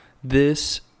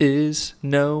This is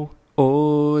no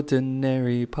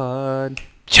ordinary pod.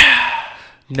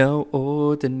 No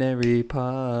ordinary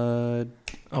pod.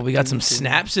 Oh, we got some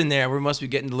snaps in there. We must be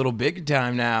getting a little big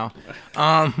time now.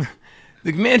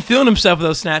 The man feeling himself with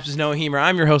those snaps is Noah Hemer.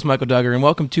 I'm your host, Michael Duggar, and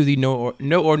welcome to the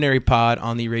No Ordinary Pod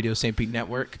on the Radio St. Pete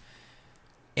Network.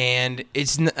 And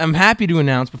I'm happy to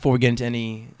announce, before we get into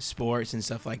any sports and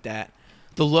stuff like that,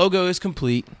 the logo is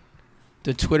complete.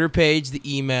 The Twitter page, the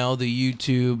email, the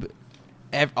YouTube,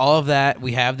 all of that.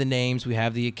 We have the names. We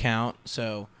have the account.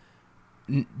 So,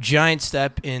 giant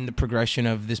step in the progression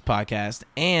of this podcast.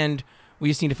 And we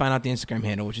just need to find out the Instagram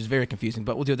handle, which is very confusing,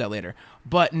 but we'll do that later.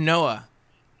 But Noah,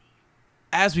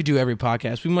 as we do every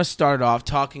podcast, we must start off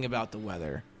talking about the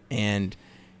weather. And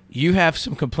you have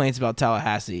some complaints about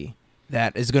Tallahassee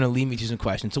that is going to lead me to some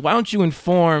questions. So why don't you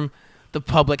inform the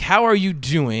public, how are you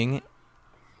doing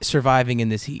surviving in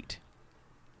this heat?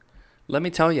 Let me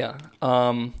tell you,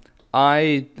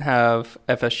 I have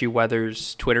FSU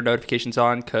Weather's Twitter notifications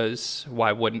on because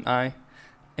why wouldn't I?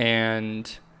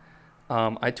 And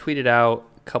I tweeted out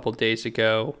a couple days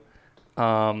ago,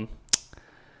 Tallahassee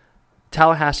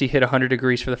hit 100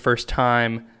 degrees for the first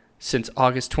time since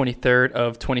August 23rd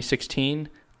of 2016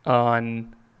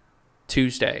 on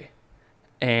Tuesday.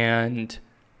 And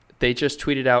they just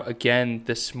tweeted out again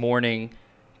this morning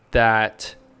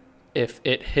that if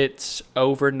it hits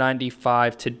over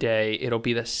 95 today, it'll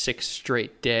be the sixth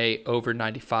straight day over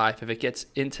 95. If it gets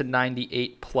into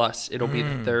 98 plus, it'll be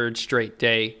the third straight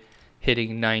day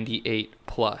hitting 98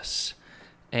 plus.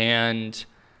 And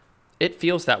it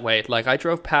feels that way. Like, I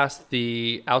drove past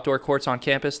the outdoor courts on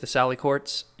campus, the Sally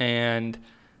courts, and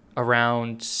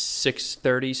around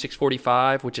 6:30,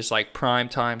 6:45, which is like prime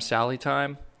time Sally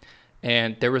time,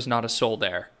 and there was not a soul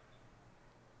there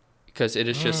because it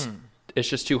is just it's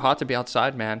just too hot to be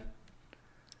outside, man.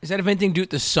 Is that have anything to do with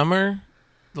the summer?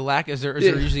 Is there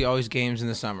usually always games in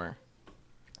the summer?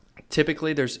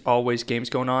 Typically, there's always games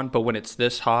going on, but when it's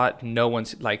this hot, no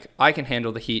one's like, I can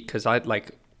handle the heat because I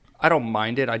don't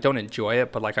mind it. I don't enjoy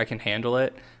it, but like I can handle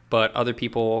it. But other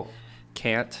people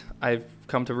can't, I've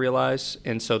come to realize,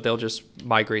 and so they'll just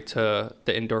migrate to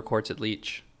the indoor courts at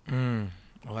Leach. Well,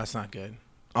 that's not good.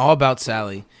 All about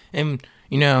Sally. And,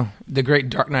 you know, the great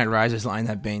Dark Knight Rises line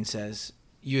that Bane says,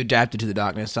 you adapted to the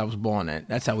darkness, I was born in it.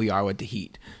 That's how we are with the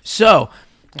heat. So,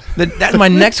 that's my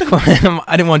next question.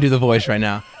 I didn't want to do the voice right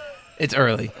now. It's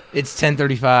early. It's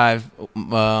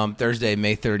 10:35, Thursday,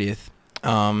 May 30th.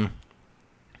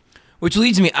 Which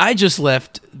leads me, I just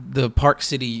left the Park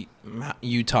City,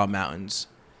 Utah mountains.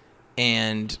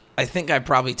 And I think I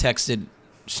probably texted,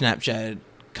 Snapchat,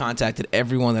 contacted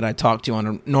everyone that I talked to on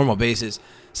a normal basis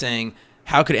saying,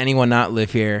 how could anyone not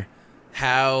live here?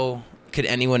 How could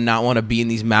anyone not want to be in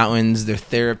these mountains? They're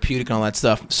therapeutic and all that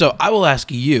stuff. So I will ask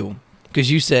you,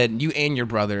 because you said, you and your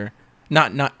brother,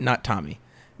 not Tommy,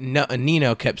 no,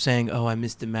 Nino kept saying, oh, I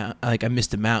miss the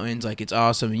mountains, like it's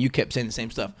awesome. And you kept saying the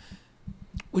same stuff.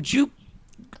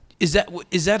 Is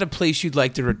that a place you'd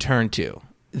like to return to,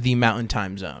 the mountain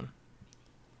time zone?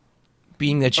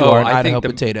 Being that you are an Idaho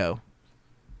potato.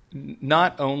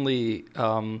 Not only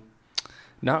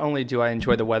do I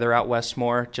enjoy the weather out west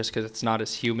more, just because it's not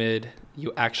as humid,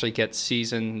 you actually get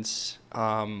seasons.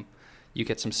 You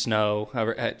get some snow.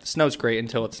 Snow's great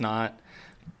until it's not.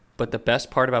 But the best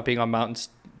part about being on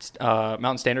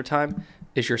Mountain Standard Time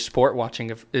is your sport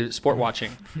watching.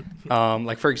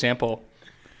 Like, for example,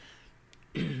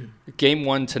 Game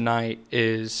 1 tonight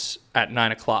is at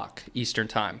 9 o'clock Eastern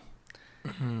Time.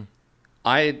 Mm-hmm.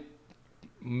 I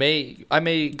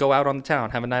may go out on the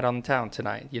town, have a night on the town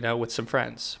tonight, with some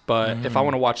friends. But if I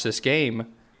want to watch this game,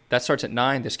 that starts at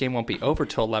 9. This game won't be over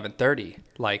till 11:30.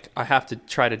 Like, I have to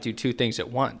try to do two things at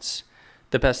once.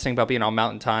 The best thing about being on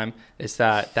Mountain Time is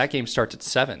that game starts at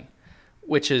 7,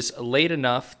 which is late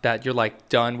enough that you're like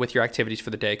done with your activities for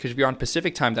the day. Because if you're on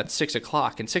Pacific Time, that's 6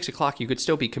 o'clock. And 6 o'clock, you could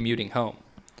still be commuting home.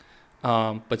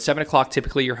 But 7 o'clock,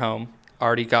 typically you're home,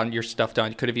 already gotten your stuff done.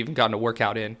 You could have even gotten a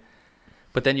workout in.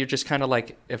 But then you're just kind of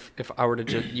like, if I were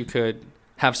to you could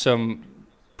have some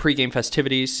pregame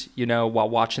festivities, while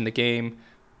watching the game,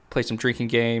 play some drinking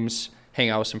games, hang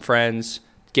out with some friends,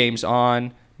 games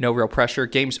on, no real pressure.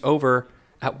 Game's over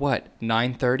at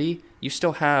 9:30? You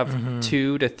still have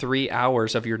 2 to 3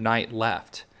 hours of your night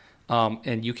left.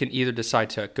 And you can either decide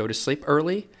to go to sleep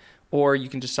early, or you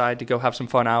can decide to go have some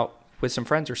fun out with some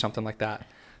friends or something like that.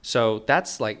 So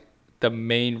that's like the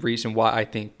main reason why I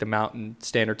think the Mountain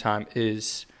Standard Time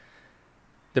is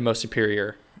the most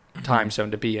superior time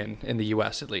zone to be in the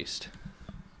U.S. at least.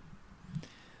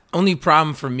 Only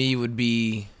problem for me would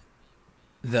be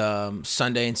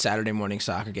Sunday and Saturday morning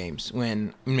soccer games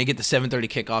when we get the 7:30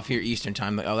 kickoff here Eastern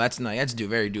time. Like, oh, that's nice. That's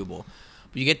very doable.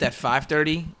 But you get that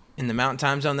 5:30 in the Mountain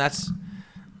Time Zone.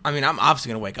 I'm obviously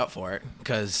gonna wake up for it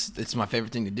because it's my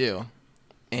favorite thing to do.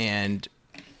 And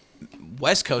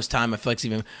West Coast time, I feel like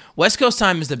even West Coast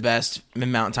time is the best.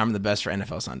 Mountain Time are the best for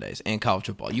NFL Sundays and college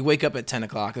football. You wake up at 10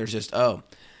 o'clock. There's just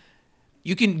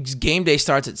game day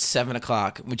starts at 7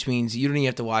 o'clock, which means you don't even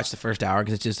have to watch the first hour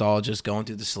because it's just all going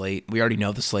through the slate. We already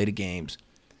know the slate of games.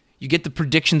 You get the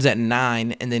predictions at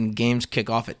 9, and then games kick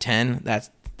off at 10.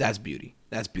 That's beauty.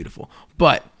 That's beautiful.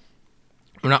 But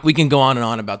we can go on and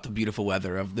on about the beautiful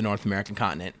weather of the North American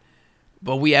continent,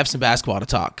 but we have some basketball to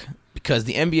talk because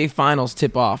the NBA Finals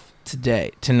tip off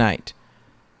tonight,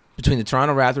 between the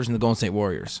Toronto Raptors and the Golden State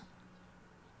Warriors.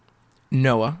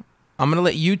 Noah, I'm going to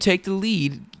let you take the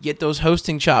lead, get those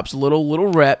hosting chops, little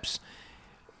reps.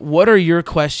 What are your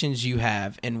questions you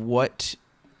have, and what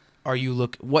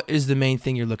is the main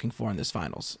thing you're looking for in this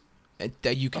finals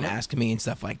that you can ask me and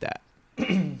stuff like that?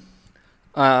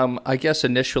 I guess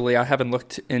initially I haven't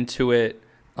looked into it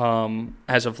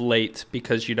as of late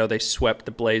because, they swept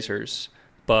the Blazers.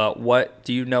 But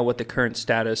do you know what the current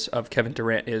status of Kevin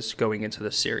Durant is going into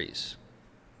the series?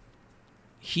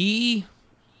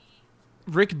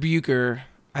 Rick Bucher,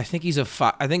 I think he's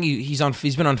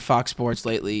he's been on Fox Sports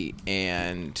lately,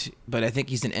 but I think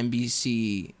he's an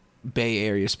NBC Bay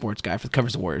Area sports guy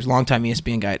covers the Warriors, longtime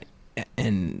ESPN guy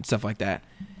and stuff like that.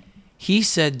 He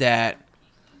said that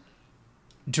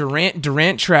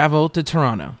Durant traveled to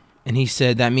Toronto, and he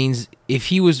said that means if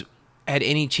he had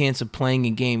any chance of playing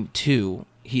in Game 2,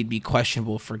 he'd be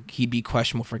questionable for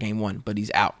Game 1, but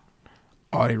he's out,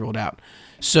 already ruled out.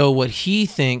 So what he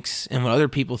thinks and what other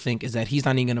people think is that he's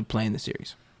not even going to play in the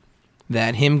series.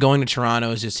 That him going to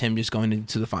Toronto is just him just going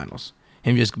into the finals.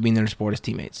 Him just being there to support his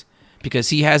teammates. Because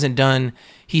he's done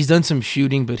some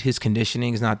shooting, but his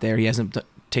conditioning is not there. He hasn't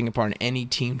taken part in any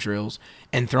team drills.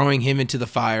 And throwing him into the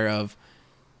fire of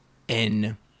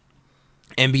an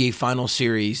NBA final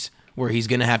series where he's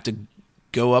going to have to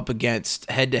go up against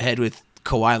head-to-head with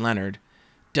Kawhi Leonard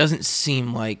doesn't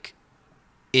seem like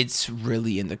it's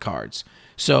really in the cards.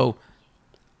 So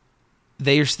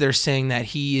they're saying that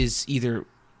he is either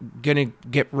going to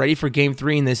get ready for Game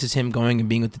 3, and this is him going and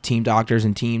being with the team doctors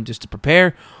and team just to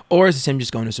prepare, or is this him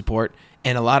just going to support?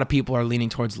 And a lot of people are leaning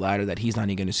towards the latter, that he's not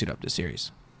even going to suit up this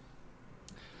series.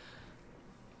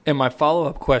 And my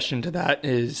follow-up question to that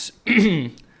is,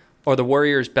 are the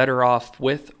Warriors better off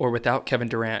with or without Kevin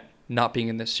Durant not being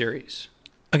in this series?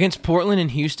 Against Portland and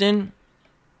Houston,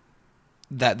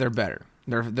 that they're better.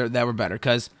 That were better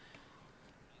because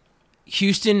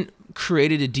Houston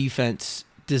created a defense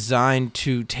designed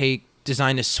to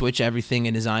switch everything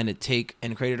and designed to take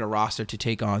and created a roster to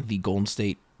take on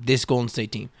this Golden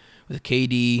State team with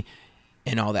KD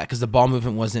and all that, because the ball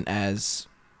movement wasn't as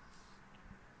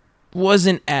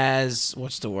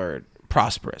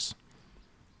prosperous.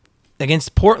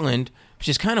 Against Portland, which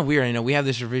is kind of weird. I know we have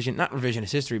this not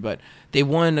revisionist history, but they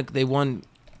won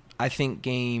I think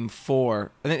Game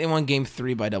 4. I think they won Game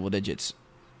 3 by double digits.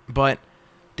 But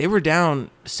they were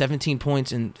down 17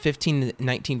 points and 15 to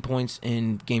 19 points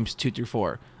in Games 2 through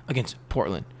 4 against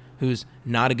Portland, who's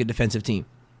not a good defensive team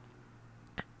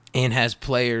and has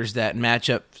players that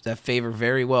match up, that favor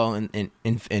very well in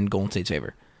Golden State's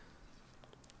favor.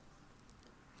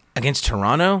 Against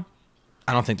Toronto,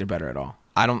 I don't think they're better at all.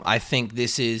 I think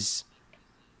this is...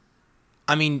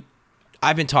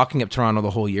 I've been talking up Toronto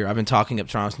the whole year. I've been talking up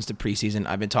Toronto since the preseason.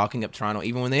 I've been talking up Toronto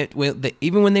even when they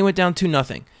went down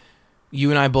 2-0. You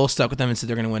and I both stuck with them and said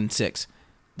they're going to win in 6.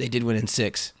 They did win in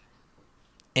 6.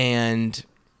 And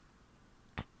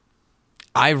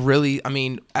I don't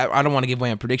want to give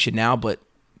away a prediction now, but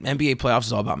NBA playoffs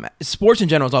is all about sports in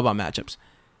general is all about matchups.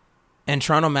 And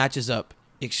Toronto matches up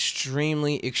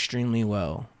extremely, extremely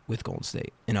well with Golden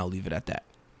State, and I'll leave it at that.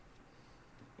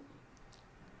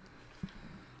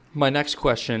 My next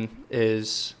question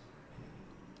is,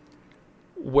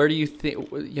 where do you think,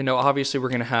 obviously we're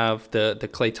going to have the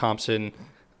Klay Thompson,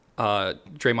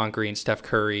 Draymond Green, Steph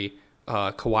Curry,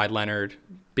 Kawhi Leonard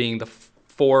being the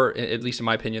four, at least in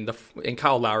my opinion, and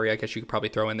Kyle Lowry, I guess you could probably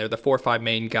throw in there, the 4 or 5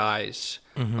 main guys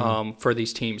for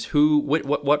these teams.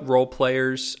 What role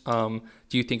players do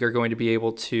you think are going to be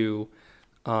able to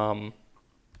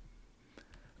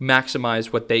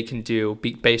maximize what they can do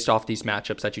based off these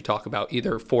matchups that you talk about,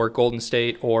 either for Golden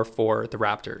State or for the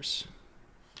Raptors?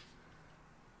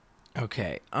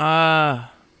 Okay.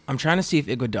 I'm trying to see if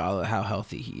Iguodala, how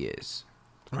healthy he is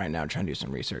right now. I'm trying to do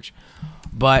some research.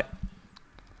 But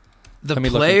the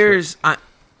players...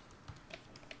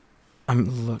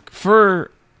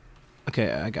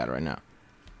 Okay, I got it right now.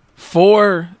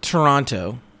 For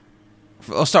Toronto,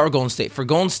 I'll start with Golden State. For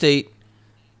Golden State,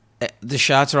 the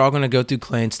shots are all going to go through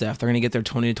Klay and Steph. They're going to get their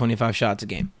 20 to 25 shots a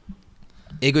game.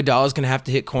 Iguodala's going to have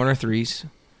to hit corner threes.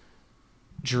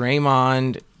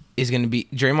 Draymond's going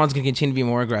to continue to be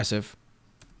more aggressive.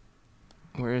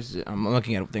 Where is it? I'm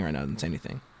looking at a thing right now. It doesn't say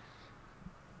anything.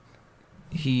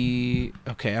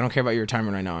 Okay, I don't care about your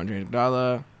retirement right now, Andre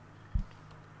Iguodala.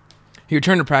 He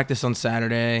returned to practice on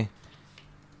Saturday.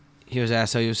 He was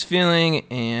asked how he was feeling,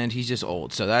 and he's just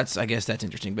old. So I guess that's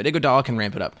interesting. But Iguodala can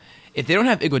ramp it up. If they don't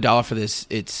have Iguodala for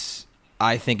this,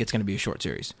 I think it's going to be a short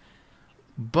series.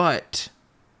 But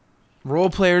role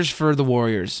players for the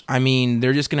Warriors, I mean,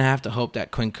 they're just going to have to hope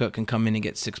that Quinn Cook can come in and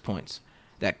get 6 points.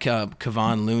 That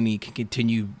Kevon Looney can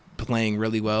continue playing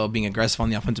really well, being aggressive on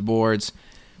the offensive boards,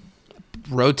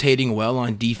 rotating well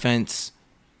on defense,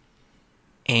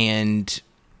 and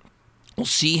we'll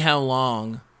see how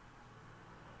long.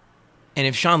 And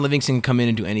if Sean Livingston can come in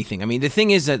and do anything. I mean, the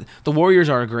thing is that the Warriors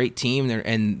are a great team,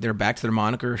 and they're back to their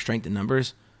moniker, strength in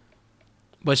numbers.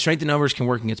 But strength in numbers can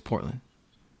work against Portland,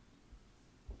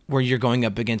 where you're going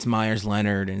up against Myers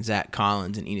Leonard and Zach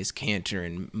Collins and Enes Kanter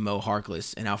and Mo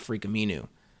Harkless and Alfred Aminu.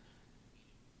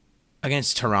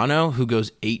 Against Toronto, who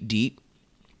goes 8 deep,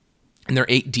 and their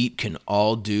 8 deep can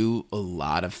all do a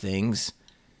lot of things.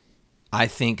 I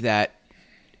think that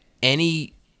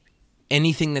anything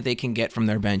that they can get from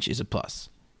their bench is a plus,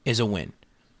 is a win.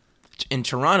 In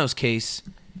Toronto's case,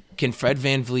 can Fred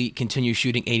VanVleet continue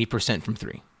shooting 80% from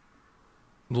 3?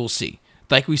 We'll see.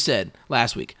 Like we said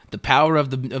last week, the power of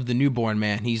the newborn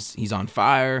man. He's on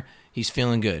fire. He's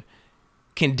feeling good.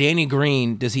 Can Danny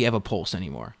Green? Does he have a pulse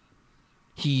anymore?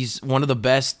 He's one of the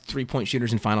best 3-point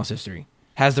shooters in finals history.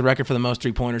 Has the record for the most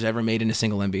 3-pointers ever made in a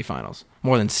single NBA Finals.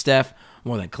 More than Steph,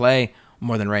 more than Klay,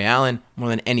 more than Ray Allen, more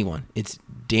than anyone. It's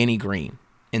Danny Green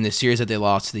in the series that they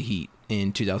lost to the Heat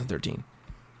in 2013.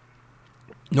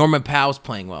 Norman Powell's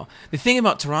playing well. The thing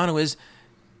about Toronto is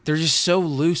they're just so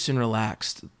loose and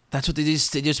relaxed. That's what they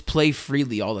just play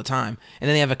freely all the time. And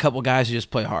then they have a couple guys who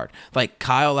just play hard. Like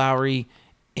Kyle Lowry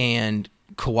and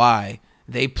Kawhi,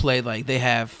 they play like they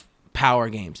have power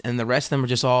games. And the rest of them are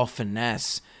just all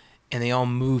finesse. And they all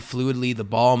move fluidly. The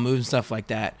ball moves and stuff like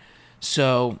that.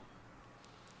 So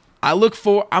I'm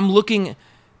looking.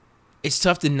 It's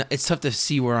tough to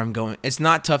see where I'm going. It's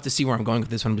not tough to see where I'm going with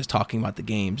this when I'm just talking about the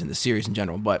games and the series in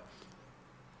general. But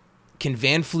can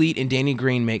VanVleet and Danny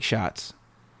Green make shots?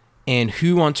 And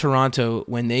who on Toronto,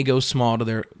 when they go small to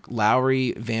their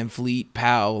Lowry, VanVleet,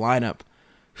 Powell lineup,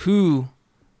 who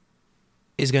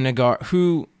is going to guard?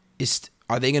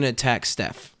 Are they going to attack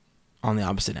Steph on the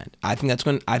opposite end? I think that's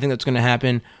going to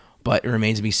happen, but it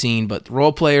remains to be seen. But the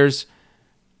role players,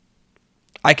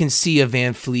 I can see a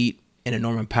VanVleet and a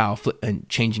Norman Powell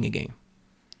changing a game.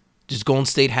 Does Golden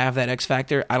State have that X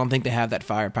factor? I don't think they have that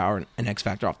firepower and X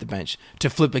factor off the bench to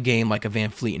flip a game like a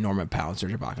VanVleet and Norman Powell and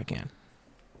Serge Ibaka can.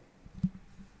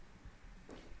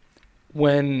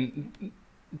 When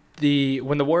the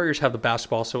Warriors have the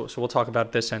basketball, so we'll talk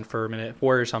about this end for a minute.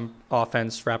 Warriors on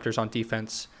offense, Raptors on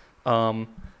defense.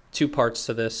 2 parts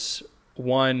to this.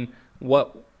 One,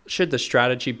 what should the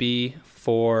strategy be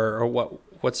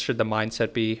what should the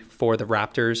mindset be for the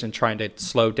Raptors in trying to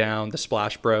slow down the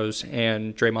Splash Bros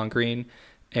and Draymond Green?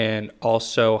 And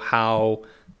also how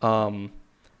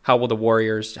will the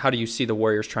Warriors, how do you see the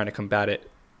Warriors trying to combat it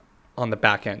on the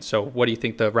back end? So what do you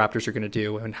think the Raptors are going to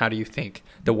do, and how do you think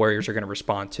the Warriors are going to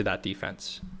respond to that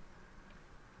defense?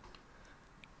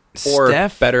 Or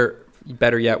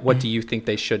better yet, what do you think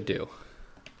they should do?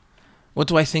 What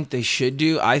do I think they should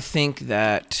do? I think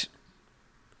that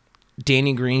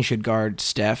Danny Green should guard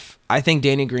Steph. I think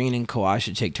Danny Green and Kawhi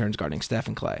should take turns guarding Steph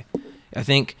and Klay. I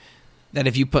think that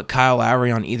if you put Kyle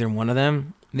Lowry on either one of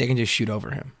them, they can just shoot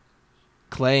over him.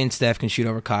 Klay and Steph can shoot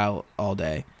over Kyle all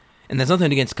day. And there's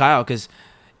nothing against Kyle, because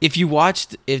if you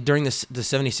watched during the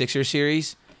 76ers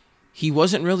series, he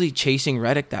wasn't really chasing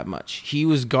Redick that much. He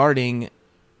was guarding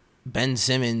Ben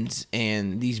Simmons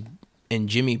and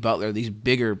Jimmy Butler, these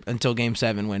bigger, until Game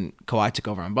 7 when Kawhi took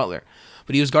over on Butler.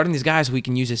 But he was guarding these guys so he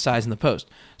can use his size in the post.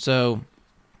 So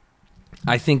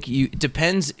I think it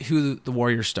depends who the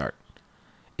Warriors start.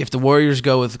 If the Warriors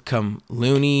go with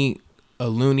Looney,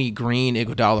 Green,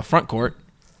 Iguodala front court,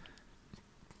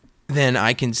 then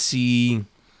I can see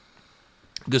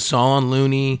Gasol on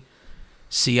Looney,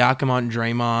 Siakam on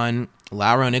Draymond,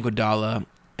 Lowry on Iguodala,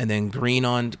 and then Green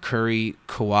on Curry,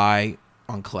 Kawhi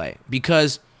on Klay.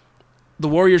 Because the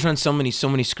Warriors run so many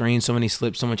screens, so many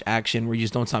slips, so much action where you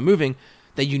just don't stop moving,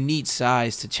 that you need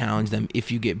size to challenge them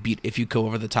if you get beat, if you go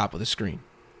over the top of the screen.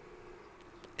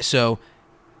 So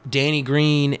Danny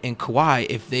Green and Kawhi,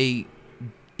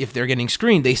 if if they're getting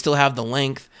screened, they still have the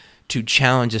length to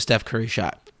challenge a Steph Curry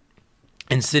shot.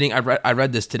 And I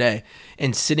read this today,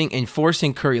 and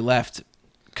forcing Curry left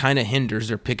kind of hinders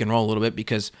their pick and roll a little bit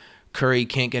because Curry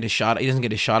can't get a shot. He doesn't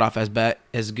get his shot off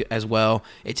as well.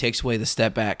 It takes away the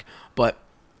step back. But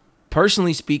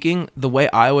personally speaking, the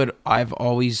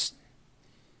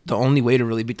only way to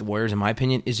really beat the Warriors, in my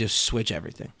opinion, is just switch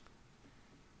everything.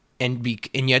 And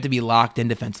you have to be locked in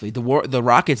defensively. The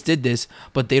Rockets did this,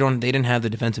 but they didn't have the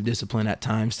defensive discipline at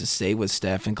times to stay with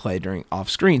Steph and Klay during off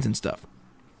screens and stuff.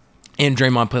 And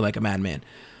Draymond played like a madman.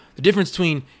 The difference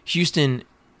between Houston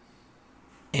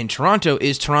and Toronto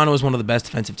is one of the best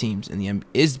defensive teams in the NBA,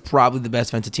 is probably the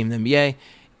best defensive team in the NBA,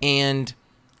 and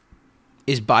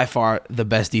is by far the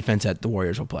best defense that the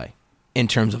Warriors will play in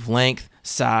terms of length,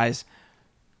 size,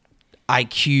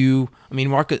 IQ. I mean,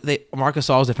 Marc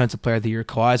Gasol is Defensive Player of the Year.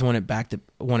 Kawhi's won it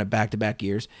back-to-back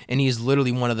years, and he is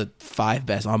literally one of the 5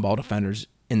 best on-ball defenders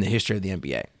in the history of the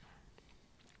NBA.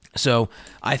 So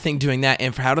I think doing that,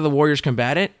 and for how do the Warriors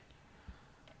combat it?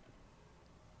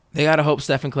 They got to hope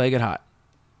Steph and Klay get hot.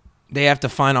 They have to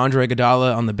find Andre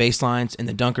Iguodala on the baselines in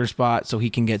the dunker spot so he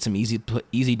can get some easy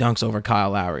dunks over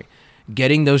Kyle Lowry.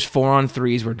 Getting those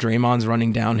 4-on-3s where Draymond's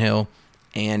running downhill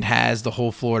and has the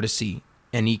whole floor to see.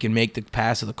 And he can make the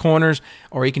pass to the corners,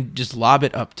 or he can just lob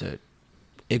it up to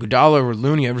Iguodala or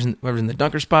Looney, whoever's in the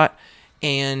dunker spot,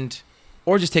 or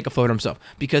just take a floater himself.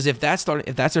 Because if that's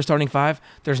their starting 5,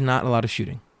 there's not a lot of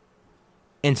shooting.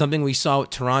 And something we saw with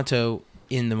Toronto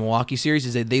in the Milwaukee series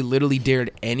is that they literally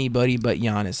dared anybody but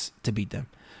Giannis to beat them.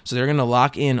 So they're going to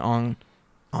lock in on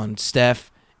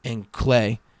Steph and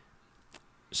Klay.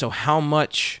 What am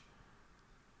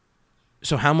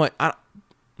I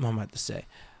about to say?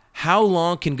 How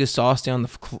long can Gasol stay on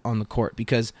the court?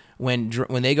 Because when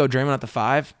they go Draymond at the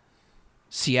 5,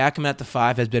 Siakam at the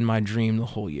 5 has been my dream the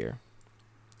whole year.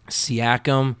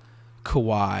 Siakam,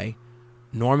 Kawhi,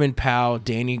 Norman Powell,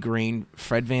 Danny Green,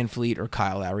 Fred VanVleet, or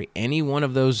Kyle Lowry. Any one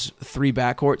of those 3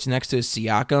 backcourts next to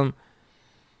Siakam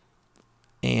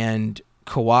and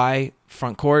Kawhi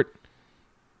front court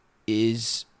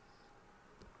is,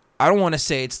 I don't want to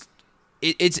say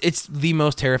it's the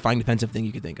most terrifying defensive thing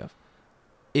you could think of.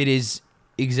 It is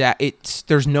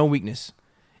there's no weakness.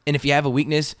 And if you have a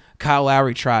weakness, Kyle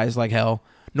Lowry tries like hell.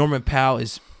 Norman Powell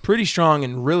is pretty strong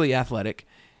and really athletic.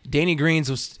 Danny Green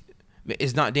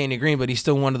is not Danny Green, but he's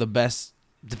still one of the best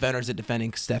defenders at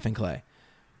defending Steph and Klay.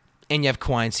 And you have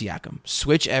Kawhi and Siakam.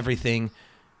 Switch everything.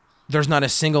 There's not a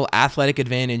single athletic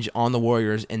advantage on the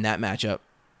Warriors in that matchup,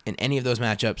 in any of those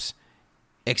matchups,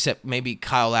 except maybe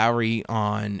Kyle Lowry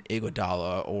on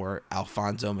Iguodala or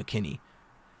Alfonso McKinney.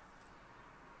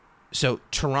 So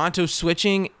Toronto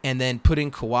switching and then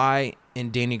putting Kawhi and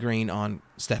Danny Green on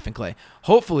Steph and Klay.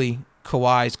 Hopefully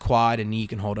Kawhi's quad and knee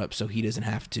can hold up so he doesn't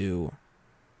have to,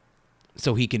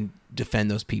 so he can defend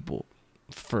those people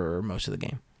for most of the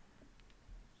game.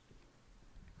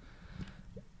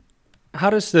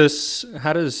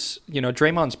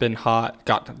 Draymond's been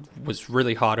was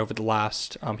really hot over the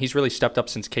last, he's really stepped up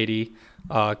since KD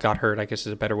got hurt, I guess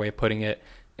is a better way of putting it.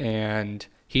 And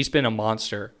he's been a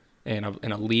monster and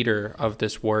a leader of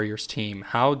this Warriors team.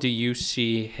 How do you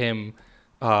see him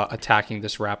attacking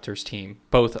this Raptors team,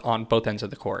 on both ends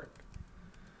of the court?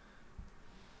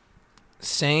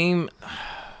 Same.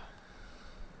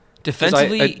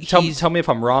 Defensively, tell me if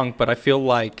I'm wrong, but I feel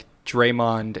like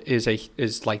Draymond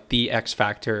is like the X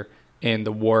factor in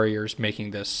the Warriors making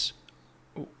this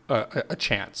a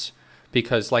chance,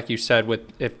 because like you said,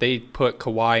 if they put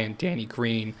Kawhi and Danny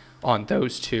Green on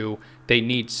those two, they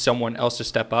need someone else to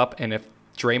step up, and if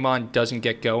Draymond doesn't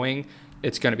get going,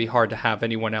 it's going to be hard to have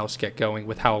anyone else get going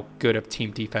with how good of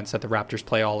team defense that the Raptors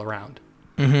play all around.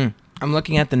 Mm-hmm. I'm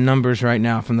looking at the numbers right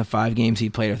now from the 5 games he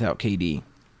played without KD.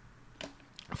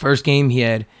 First game, he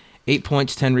had 8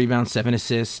 points, 10 rebounds, 7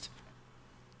 assists.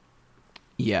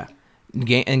 Yeah.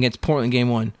 Against Portland, game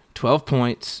 1, 12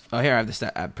 points. Oh, here I have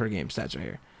the per game stats right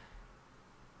here.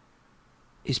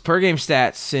 His per game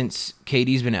stats since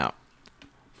KD's been out: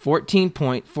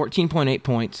 14.8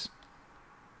 points,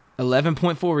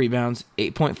 11.4 rebounds,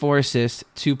 8.4 assists,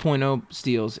 2.0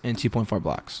 steals, and 2.4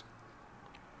 blocks.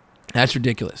 That's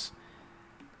ridiculous.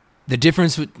 The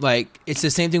difference with, it's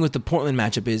the same thing with the Portland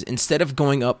matchup is, instead of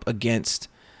going up against,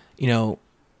 Damian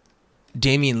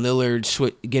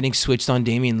Lillard, getting switched on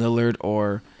Damian Lillard,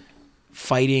 or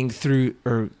fighting through,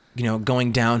 or,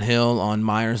 going downhill on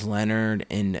Myers Leonard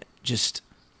and just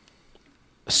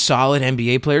solid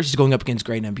NBA players, he's going up against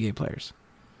great NBA players.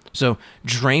 So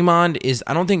I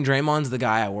don't think Draymond's the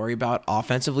guy I worry about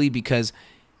offensively, because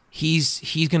he's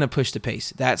going to push the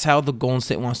pace. That's how the Golden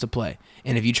State wants to play.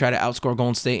 And if you try to outscore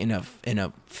Golden State in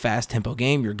a fast tempo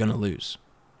game, you're going to lose.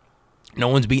 No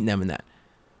one's beating them in that.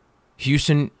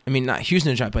 Not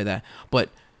Houston to try to play that, but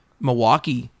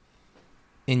Milwaukee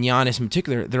and Giannis in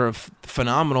particular, they're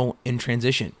phenomenal in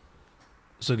transition.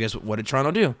 So guess what did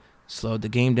Toronto do? Slowed the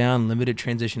game down, limited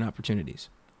transition opportunities.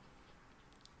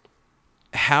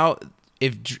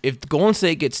 If Golden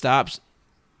State gets stops,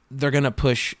 they're going to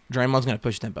push, Draymond's going to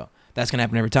push tempo. That's going to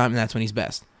happen every time, and that's when he's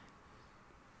best.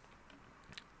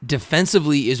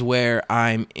 Defensively is where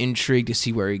I'm intrigued to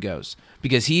see where he goes,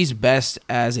 because he's best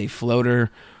as a floater,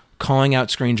 calling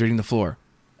out screens, reading the floor.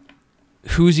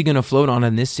 Who's he going to float on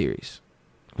in this series?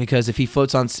 Because if he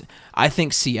floats on, I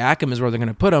think Siakam is where they're going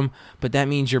to put him, but that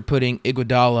means you're putting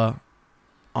Iguodala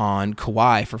on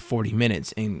Kawhi for 40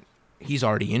 minutes, and he's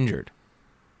already injured.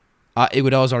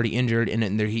 Iguodala's already injured,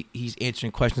 and he's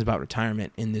answering questions about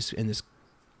retirement in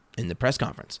the press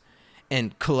conference.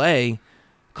 And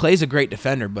Clay's a great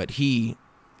defender, but he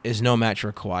is no match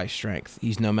for Kawhi's strength.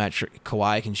 He's no match for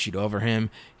Kawhi. Can shoot over him.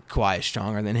 Kawhi is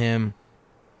stronger than him,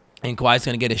 and Kawhi's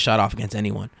going to get his shot off against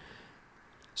anyone.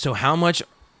 So how much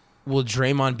will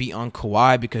Draymond be on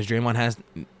Kawhi, because Draymond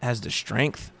has the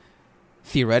strength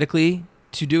theoretically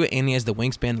to do it, and he has the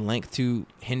wingspan length to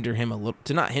hinder him a little,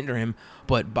 to not hinder him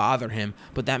but bother him.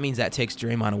 But that means that takes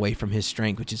Draymond away from his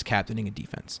strength, which is captaining a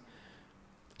defense.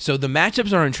 So the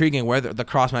matchups are intriguing. Where the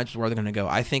cross matchups, where they're going to go.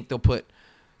 I think they'll put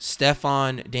Steph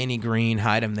on Danny Green,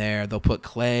 hide him there. They'll put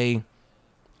Clay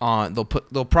on.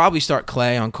 They'll probably start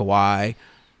Clay on Kawhi,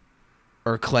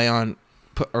 or Clay on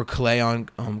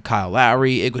Kyle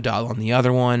Lowry, Iguodala on the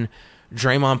other one.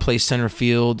 Draymond plays center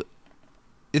field.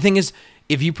 The thing is,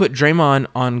 if you put Draymond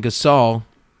on Gasol,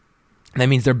 that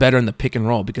means they're better in the pick and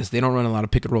roll, because they don't run a lot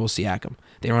of pick and roll with Siakam.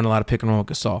 They run a lot of pick and roll with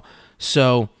Gasol.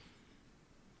 So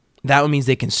that means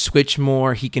they can switch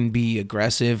more. He can be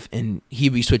aggressive, and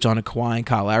he'll be switch on to Kawhi and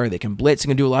Kyle Lowry. They can blitz. They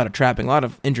can do a lot of trapping, a lot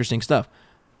of interesting stuff.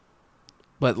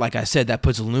 But like I said, that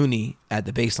puts Looney at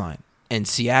the baseline. And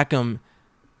Siakam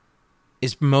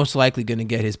is most likely going to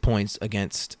get his points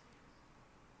against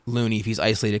Looney if he's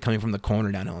isolated coming from the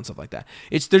corner downhill and stuff like that.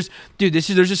 There's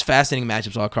just fascinating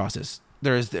matchups all across this.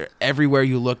 Everywhere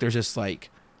you look, there's just like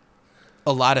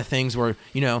a lot of things where,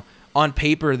 on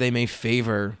paper they may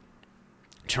favor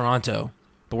Toronto,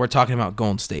 but we're talking about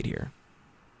Golden State here.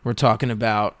 We're talking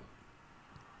about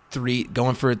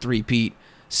going for a three-peat.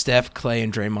 Steph, Clay,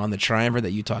 and Draymond, the triumvirate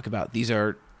that you talk about. These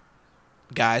are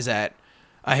guys that,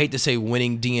 I hate to say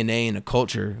winning DNA in a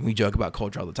culture. We joke about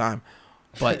culture all the time,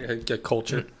 but get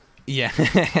culture. Yeah,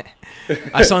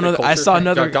 I saw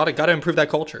another. Got to improve that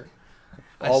culture.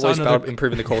 Always about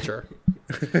improving the culture.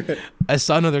 I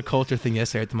saw another culture thing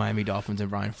yesterday at the Miami Dolphins and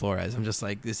Brian Flores. I'm just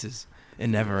like, it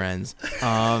never ends.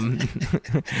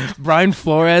 Brian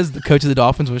Flores, the coach of the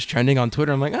Dolphins, was trending on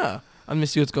Twitter. I'm like, I'm gonna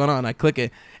see what's going on. I click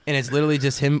it, and it's literally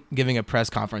just him giving a press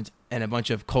conference and a bunch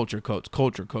of culture quotes.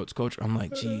 I'm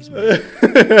like, geez, man.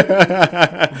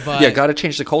 Yeah, got to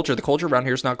change the culture. The culture around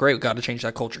here is not great. We got to change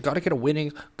that culture. Got to get a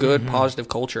winning, good, positive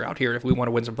culture out here if we want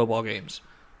to win some football games.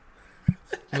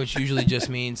 Which usually just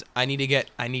means I need to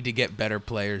get better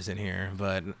players in here.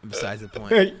 But besides the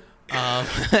point.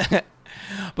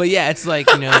 But yeah, it's like,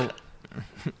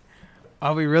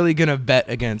 are we really gonna bet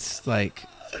against like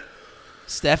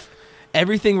Steph?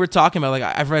 Everything we're talking about, like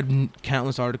I've read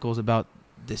countless articles about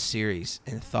this series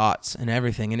and thoughts and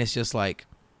everything, and it's just like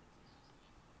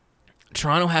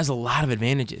Toronto has a lot of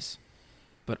advantages,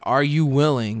 but are you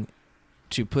willing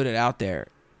to put it out there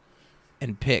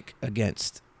and pick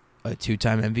against a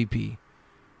two-time MVP,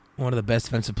 one of the best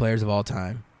defensive players of all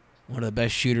time, one of the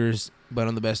best shooters, but one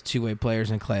of the best two-way players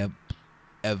in Clay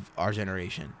of our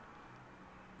generation,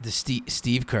 the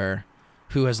Steve Kerr,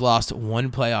 who has lost one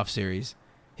playoff series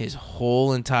his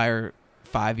whole entire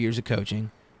 5 years of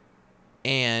coaching,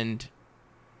 and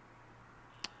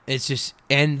it's just,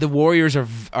 and the Warriors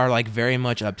are like very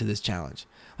much up to this challenge.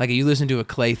 Like, you listen to a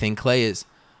Clay thing, Clay is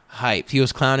hyped. He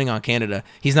was clowning on Canada.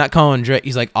 He's not calling Drake.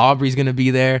 He's like, Aubrey's gonna be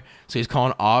there, so he's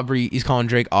calling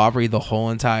Drake Aubrey the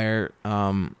whole entire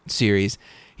series.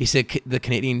 He said the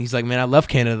Canadian, he's like, man, I love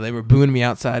Canada. They were booing me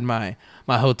outside my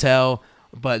hotel,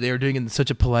 but they were doing it in such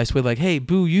a polite way, like, hey,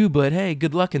 boo you, but hey,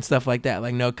 good luck and stuff like that.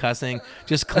 Like, no cussing,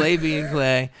 just Clay being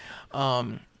Clay.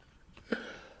 And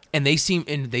they seem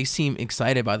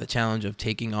excited by the challenge of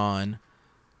taking on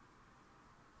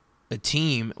a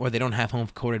team where they don't have home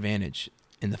court advantage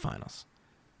in the finals.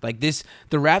 Like this,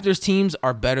 the Raptors teams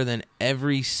are better than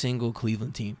every single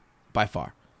Cleveland team by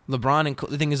far. LeBron, and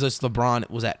the thing is, this LeBron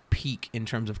was at peak in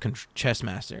terms of chess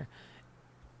master.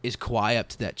 Is Kawhi up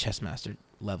to that chess master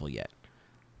level yet?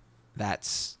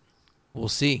 That's We'll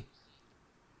see.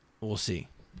 We'll see.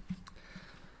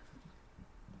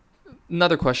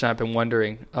 Another question I've been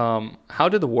wondering, how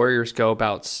do the Warriors go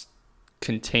about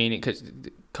containing, because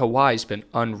Kawhi's been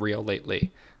unreal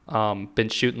lately. Been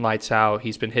shooting lights out.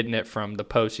 He's been hitting it from the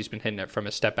post. He's been hitting it from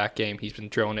a step-back game. He's been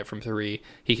drilling it from three.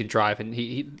 He can drive. And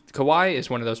Kawhi is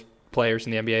one of those players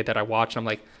in the NBA that I watch, and I'm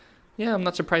like, yeah, I'm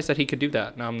not surprised that he could do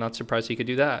that. No, I'm not surprised he could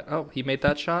do that. Oh, he made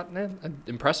that shot?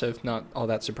 Impressive. Not all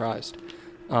that surprised.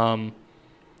 How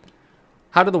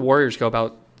do the Warriors go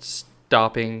about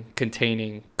stopping,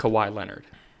 containing Kawhi Leonard?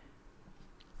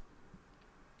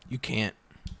 You can't.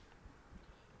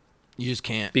 You just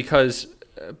can't. Because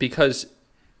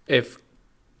if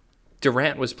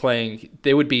Durant was playing,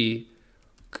 this would be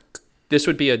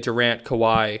a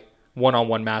Durant-Kawhi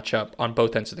one-on-one matchup on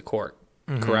both ends of the court,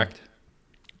 correct?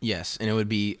 Yes, and it would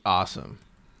be awesome.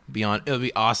 It would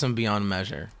be awesome beyond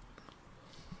measure.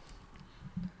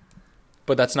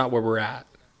 But that's not where we're at.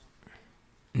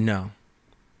 No.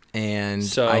 And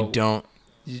so, I don't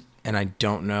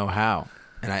know how.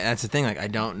 And that's the thing, like I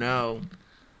don't know.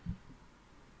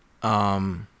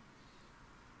 I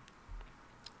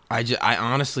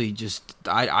honestly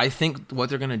think what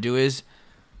they're gonna do is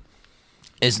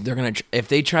they're gonna if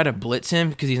they try to blitz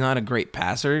him because he's not a great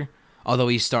passer,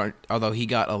 he's starting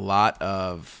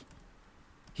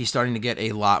to get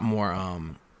a lot more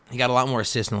he got a lot more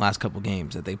assists in the last couple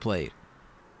games that they played.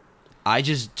 I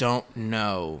just don't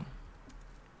know.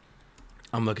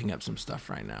 I'm looking up some stuff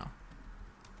right now.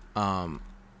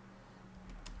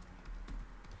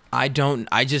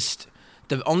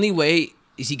 The only way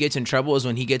he gets in trouble is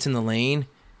when he gets in the lane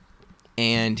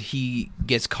and he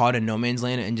gets caught in no man's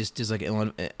land and just does like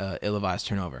ill-advised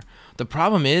turnover. The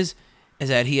problem is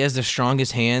that he has the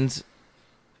strongest hands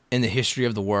in the history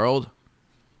of the world.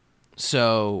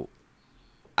 So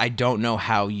I don't know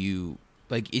how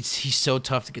he's so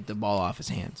tough to get the ball off his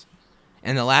hands.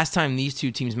 And the last time these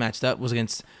two teams matched up was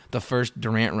against the first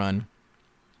Durant run.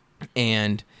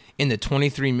 And in the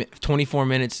 24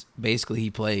 minutes basically he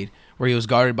played, where he was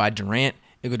guarded by Durant,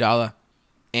 Iguodala,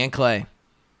 and Clay,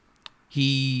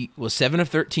 he was 7 of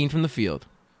 13 from the field,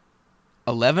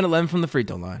 11 from the free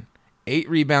throw line, 8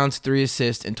 rebounds, 3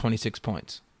 assists, and 26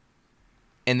 points.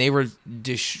 And they were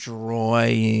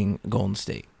destroying Golden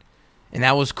State. And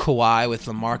that was Kawhi with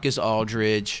LaMarcus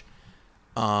Aldridge,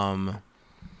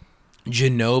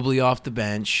 Ginobili off the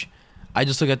bench. I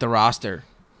just looked at the roster,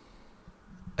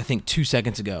 I think 2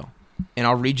 seconds ago, and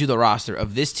I'll read you the roster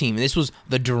of this team. And this was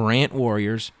the Durant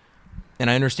Warriors, and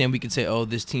I understand we could say, oh,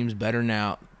 this team's better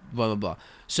now, blah, blah, blah.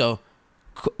 So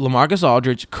LaMarcus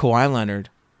Aldridge, Kawhi Leonard,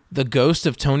 the ghost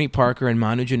of Tony Parker and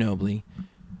Manu Ginobili,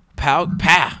 Pau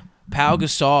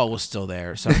Gasol was still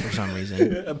there for some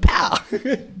reason.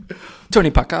 Tony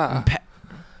Parker.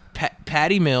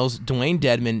 Patty Mills, Dwayne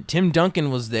Dedmon, Tim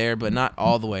Duncan was there, but not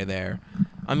all the way there.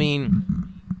 I mean,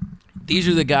 these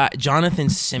are the guys, Jonathan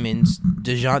Simmons,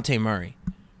 DeJounte Murray.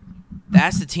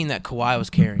 That's the team that Kawhi was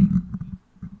carrying.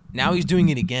 Now he's doing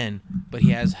it again, but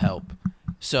he has help.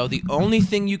 So the only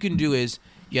thing you can do is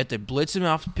you have to blitz him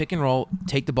off, pick and roll,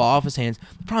 take the ball off his hands.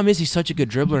 The problem is he's such a good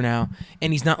dribbler now,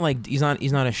 and he's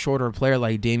not a shorter player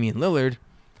like Damian Lillard,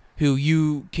 who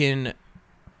you can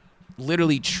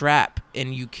literally trap,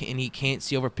 and he can't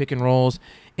see over pick and rolls,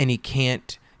 and he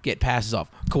can't get passes off.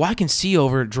 Kawhi can see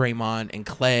over Draymond and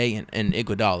Clay and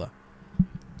Iguodala.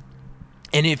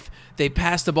 And if they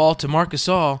pass the ball to Marc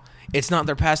Gasol, it's not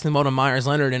they're passing the ball to Myers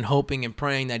Leonard and hoping and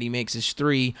praying that he makes his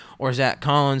three, or Zach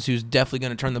Collins, who's definitely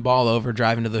going to turn the ball over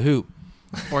driving to the hoop,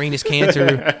 or Enes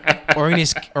Kanter,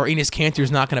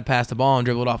 who's not going to pass the ball and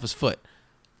dribble it off his foot.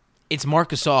 It's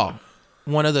Marc Gasol,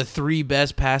 one of the 3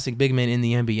 best passing big men in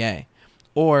the NBA.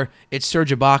 Or it's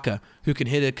Serge Ibaka, who can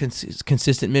hit a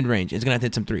consistent mid-range. It's going to have to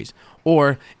hit some threes.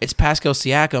 Or it's Pascal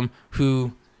Siakam,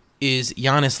 who is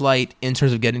Giannis light in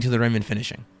terms of getting to the rim and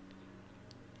finishing.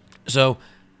 So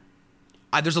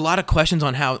there's a lot of questions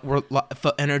on how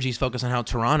energy's focused on how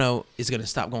Toronto is going to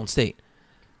stop Golden State.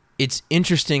 It's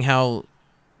interesting how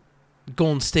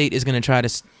Golden State is going to try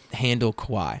to handle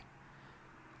Kawhi,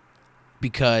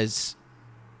 because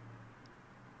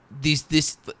this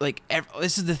is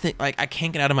the thing. Like, I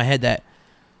can't get out of my head that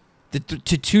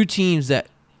to two teams that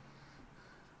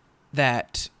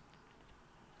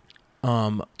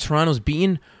Toronto's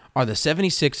beaten are the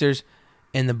 76ers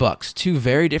and the Bucks. 2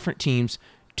 very different teams.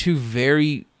 2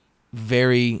 very,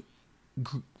 very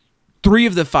 3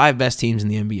 of the 5 best teams in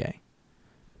the NBA.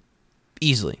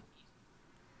 Easily.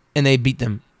 And they beat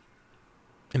them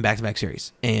in back-to-back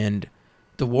series. And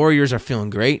the Warriors are feeling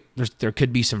great. There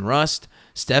could be some rust.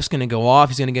 Steph's going to go off.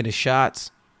 He's going to get his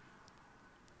shots.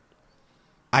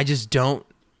 I just don't.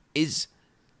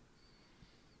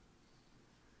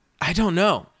 I don't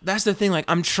know. That's the thing. Like,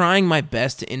 I'm trying my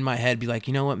best to, in my head, be like,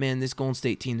 you know what, man, this Golden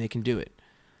State team, they can do it.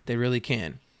 They really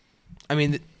can. I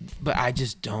mean, but I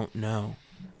just don't know.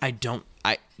 I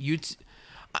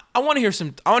want to hear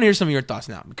some of your thoughts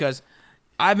now, because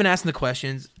I've been asking the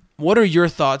questions. What are your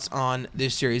thoughts on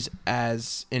this series,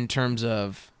 as in terms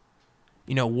of,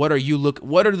 what are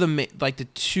the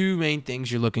two main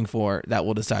things you're looking for that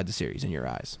will decide the series in your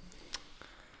eyes?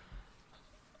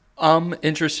 I'm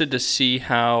interested to see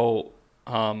how,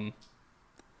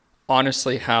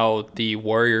 honestly, how the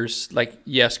Warriors,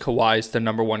 yes, Kawhi is the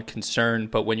number one concern,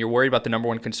 but when you're worried about the number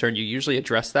one concern, you usually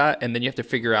address that, and then you have to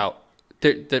figure out,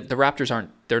 the Raptors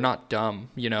they're not dumb.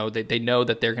 They know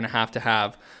that they're going to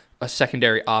have a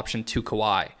secondary option to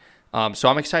Kawhi. So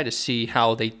I'm excited to see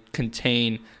how they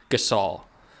contain Gasol,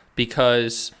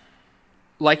 because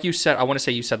like you said, I want to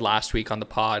say you said last week on the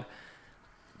pod,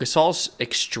 Gasol's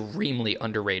extremely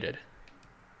underrated.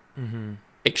 Mm-hmm.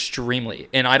 Extremely.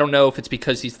 And I don't know if it's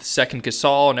because he's the second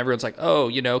Gasol and everyone's like, oh,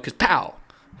 because Pow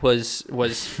was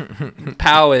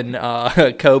Pow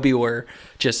and Kobe were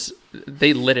just,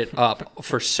 they lit it up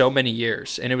for so many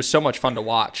years, and it was so much fun to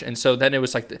watch. And so then it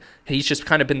was like he's just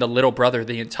kind of been the little brother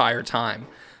the entire time.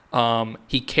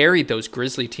 He carried those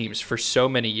Grizzly teams for so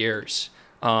many years.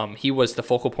 He was the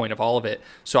focal point of all of it.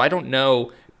 So I don't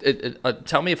know.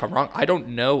 Tell me if I'm wrong. I don't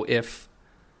know if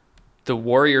the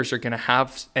Warriors are going to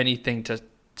have anything to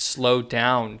slow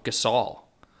down Gasol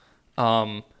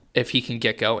if he can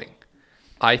get going.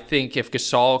 I think if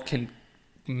Gasol can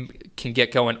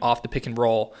get going off the pick and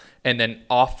roll, and then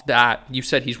off that, you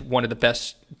said he's one of the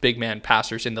best big man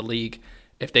passers in the league.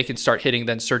 If they can start hitting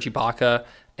then Serge Ibaka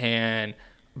and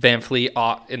Van Fleet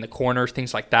in the corner,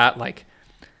 things like that,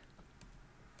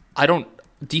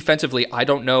 defensively, I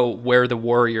don't know where the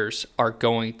Warriors are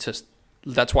going to.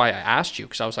 That's why I asked you,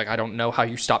 because I was like, I don't know how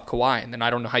you stop Kawhi, and then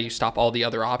I don't know how you stop all the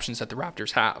other options that the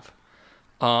Raptors have.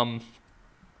 And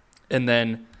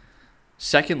then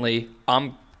secondly,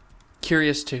 I'm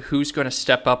curious to who's going to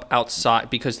step up outside,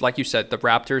 because like you said, the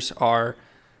Raptors are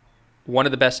one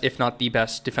of the best, if not the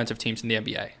best, defensive teams in the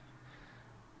NBA.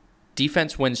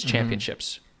 Defense wins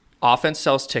championships. Offense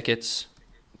sells tickets.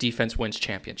 Defense wins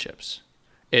championships.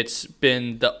 It's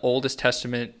been the oldest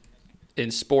testament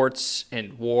in sports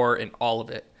and war and all of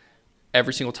it.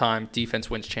 Every single time, defense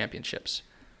wins championships.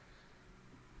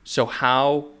 So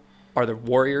how are the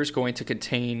Warriors going to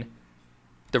contain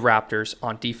the Raptors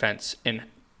on defense, and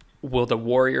will the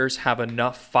Warriors have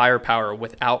enough firepower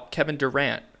without Kevin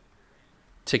Durant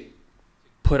to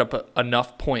put up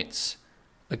enough points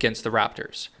against the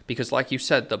Raptors? Because like you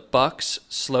said, the Bucks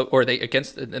in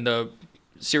the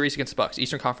series against the Bucks,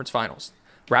 Eastern Conference Finals,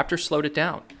 Raptors slowed it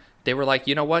down. They were like,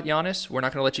 you know what, Giannis, we're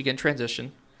not going to let you get in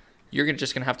transition. You're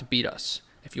just going to have to beat us.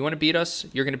 If you want to beat us,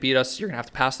 you're going to beat us. You're going to have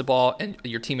to pass the ball, and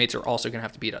your teammates are also going to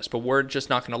have to beat us. But we're just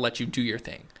not going to let you do your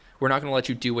thing. We're not going to let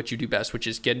you do what you do best, which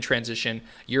is get in transition,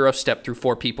 Euro step through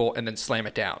four people, and then slam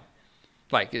it down.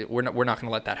 We're not going to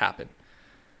let that happen.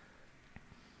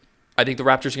 I think the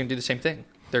Raptors are going to do the same thing.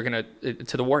 They're going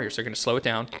to the Warriors. They're going to slow it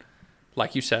down,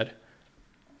 like you said,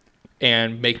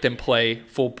 and make them play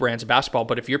full brands of basketball.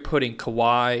 But if you're putting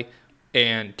Kawhi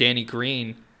and Danny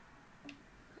Green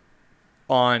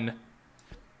on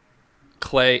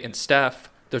Clay and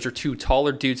Steph, those are two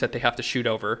taller dudes that they have to shoot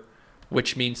over,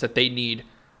 which means that they need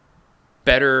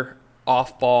better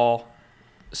off-ball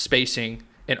spacing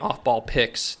and off-ball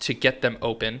picks to get them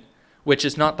open, which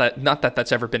is not that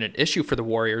that's ever been an issue for the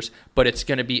Warriors, but it's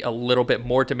going to be a little bit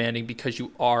more demanding because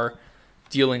you are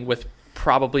dealing with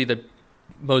probably the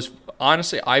most,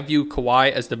 honestly, I view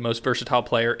Kawhi as the most versatile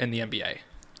player in the NBA.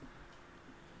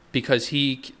 Because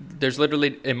there's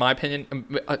literally, in my opinion,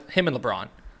 him and LeBron.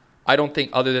 I don't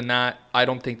think, other than that, I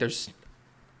don't think there's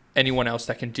anyone else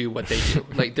that can do what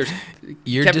they do.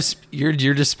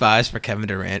 Your despise for Kevin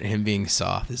Durant, him being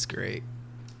soft, is great.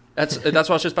 That's what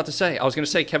I was just about to say. I was going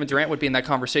to say Kevin Durant would be in that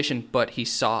conversation, but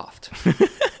he's soft.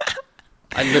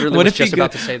 I literally was just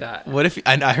about to say that. What if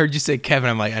I heard you say Kevin?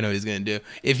 I'm like, I know what he's going to do.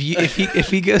 If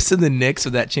he goes to the Knicks,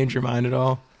 would that change your mind at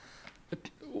all?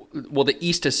 Well, the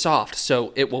East is soft,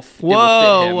 so it will.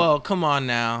 Whoa, come on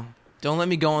now! Don't let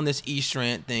me go on this East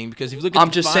rant thing, because if you look at I'm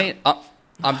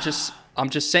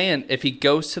just saying, if he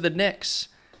goes to the Knicks,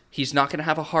 he's not going to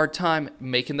have a hard time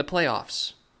making the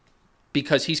playoffs,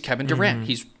 because he's Kevin Durant. Mm-hmm.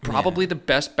 He's probably the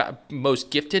best,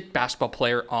 most gifted basketball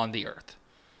player on the earth.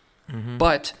 Mm-hmm.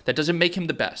 But that doesn't make him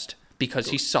the best,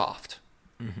 because he's soft.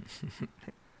 Mm-hmm.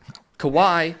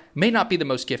 Kawhi may not be the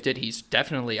most gifted. He's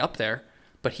definitely up there,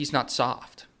 but he's not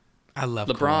soft. I love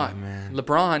LeBron. Kawhi, man.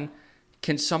 LeBron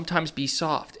can sometimes be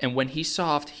soft, and when he's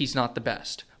soft, he's not the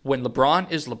best. When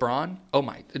LeBron is LeBron, oh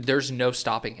my, there's no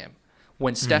stopping him.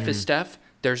 When Steph is Steph,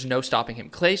 there's no stopping him.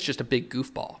 Klay's just a big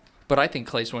goofball. But I think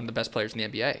Klay's one of the best players in the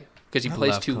NBA because he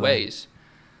plays two ways.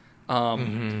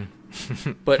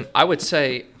 But I would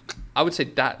say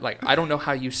that, like, I don't know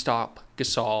how you stop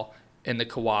Gasol and the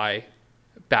Kawhi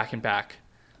back and back.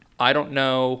 I don't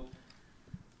know.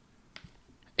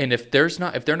 And if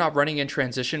they're not running in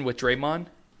transition with Draymond,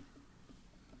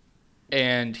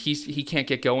 and he can't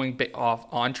get going off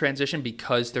on transition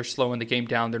because they're slowing the game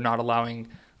down, they're not allowing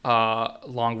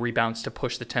long rebounds to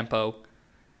push the tempo.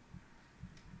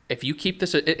 If you keep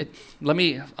this,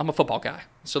 I'm a football guy,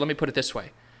 so let me put it this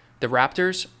way: the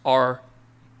Raptors are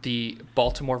the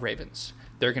Baltimore Ravens.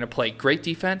 They're going to play great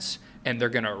defense, and they're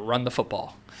going to run the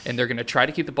football, and they're going to try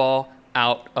to keep the ball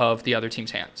out of the other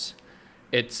team's hands.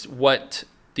 It's what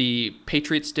the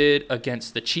Patriots did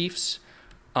against the Chiefs.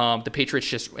 The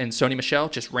Patriots and Sony Michel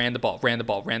just ran the ball,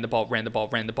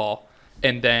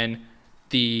 and then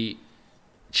the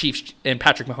Chiefs and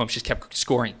Patrick Mahomes just kept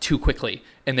scoring too quickly,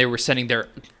 and they were sending their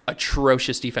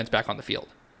atrocious defense back on the field.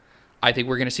 I think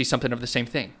we're going to see something of the same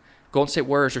thing. Golden State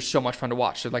Warriors are so much fun to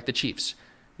watch. They're like the Chiefs.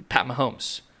 Pat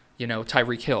Mahomes,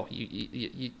 Tyreek Hill.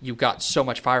 You got so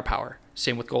much firepower.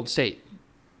 Same with Golden State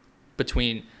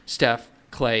between Steph,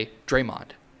 Klay,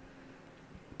 Draymond.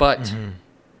 But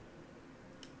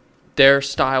their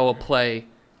style of play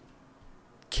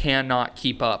cannot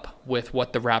keep up with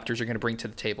what the Raptors are going to bring to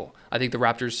the table. I think the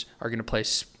Raptors are going to play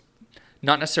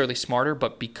not necessarily smarter,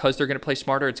 but because they're going to play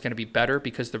smarter, it's going to be better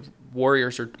because the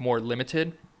Warriors are more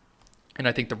limited. And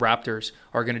I think the Raptors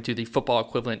are going to do the football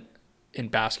equivalent in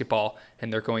basketball,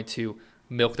 and they're going to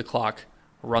milk the clock,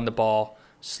 run the ball,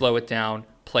 slow it down,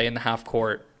 play in the half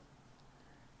court,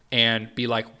 and be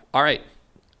like, all right,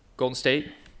 Golden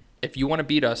State, if you want to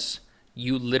beat us,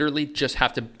 you literally just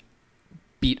have to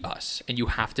beat us, and you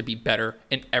have to be better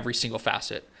in every single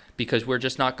facet because we're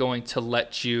just not going to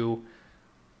let you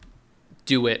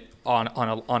do it on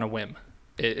a whim.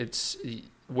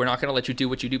 We're not going to let you do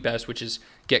what you do best, which is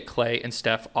get Klay and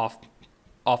Steph off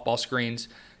ball screens,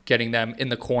 getting them in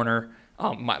the corner.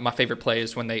 My favorite play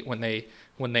is when they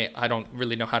I don't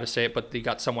really know how to say it, but they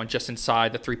got someone just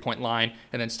inside the 3-point line,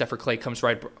 and then Steph or Klay comes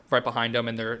right behind them,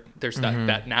 and there's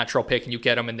that natural pick, and you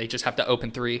get them, and they just have to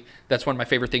open three. That's one of my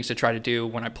favorite things to try to do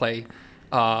when I play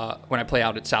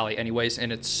out at Sally anyways,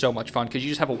 and it's so much fun because you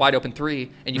just have a wide open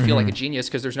three, and you feel like a genius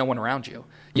because there's no one around you.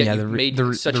 Yet the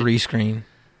rescreen.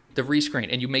 The rescreen,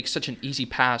 and you make such an easy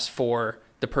pass for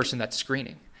the person that's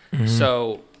screening.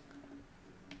 So,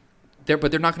 but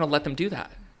they're not going to let them do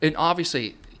that. And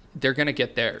obviously, they're going to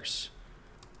get theirs.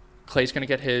 Klay's going to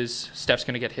get his. Steph's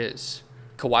going to get his.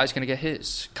 Kawhi's going to get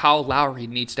his. Kyle Lowry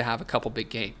needs to have a couple big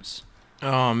games.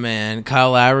 Oh man,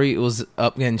 Kyle Lowry was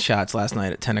up getting shots last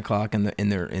night at 10 o'clock in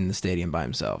the stadium by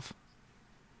himself.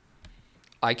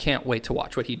 I can't wait to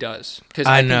watch what he does because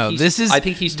I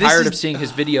think he's tired of seeing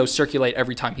his videos circulate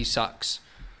every time he sucks.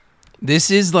 This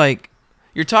is like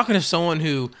you're talking to someone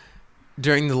who,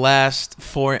 during the last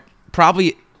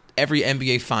probably every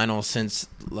NBA final since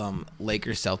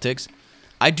Lakers Celtics,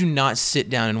 I do not sit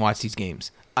down and watch these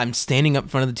games. I'm standing up in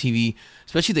front of the TV,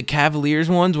 especially the Cavaliers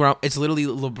ones where it's literally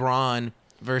LeBron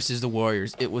versus the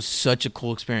Warriors. It was such a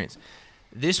cool experience.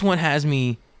 This one has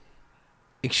me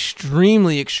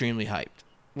extremely, extremely hyped.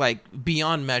 Like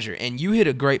beyond measure. And you hit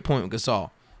a great point with Gasol.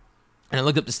 And I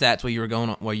looked up the stats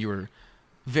while you were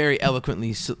very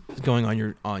eloquently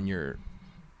going on your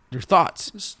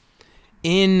thoughts.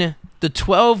 In the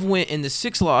 12 win in the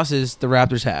 6 losses the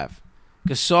Raptors have,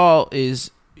 Gasol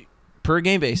is per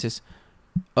game basis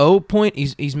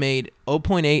he's made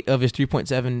 0.8 of his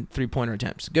 3.7 3-pointer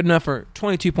attempts. Good enough for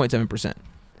 22.7%.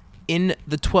 In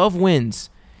the 12 wins,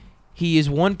 he is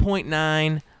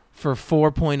 1.9 for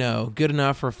 4.0, good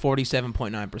enough for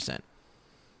 47.9%.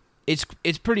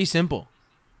 It's pretty simple.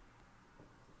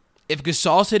 If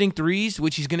Gasol's hitting threes,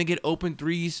 which he's going to get open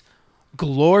threes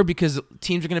galore because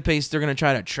teams are going to they're going to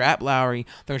try to trap Lowry,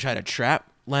 they're going to try to trap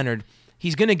Leonard.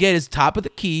 He's going to get his top of the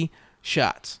key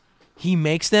shots. He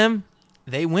makes them,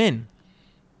 they win.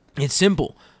 It's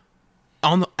simple.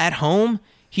 At home,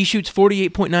 he shoots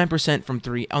 48.9% from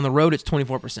 3. On the road, it's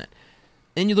 24%.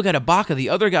 Then you look at Ibaka, the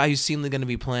other guy who's seemingly going to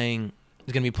be playing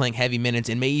heavy minutes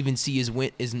and may even see his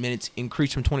minutes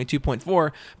increase from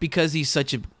 22.4 because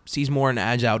he's more an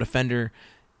agile defender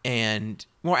and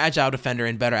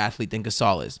better athlete than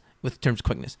Gasol is with terms of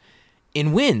quickness.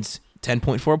 In wins,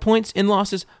 10.4 points. In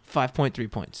losses,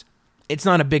 5.3 points. It's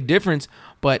not a big difference,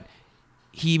 but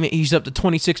he's up to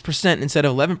 26% instead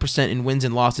of 11% in wins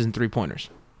and losses and 3-pointers.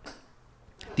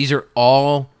 These are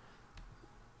all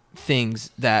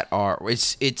things that are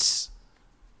this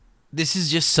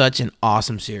is just such an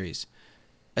awesome series.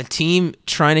 a team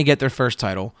trying to get their first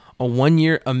title, a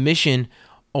 1-year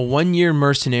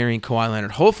mercenary in Kawhi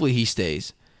Leonard. Hopefully he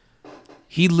stays.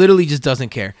 He literally just doesn't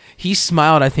care. He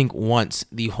smiled, I think, once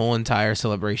the whole entire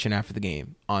celebration after the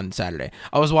game on Saturday.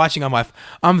 I was watching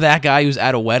I'm that guy who's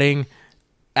at a wedding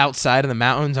outside in the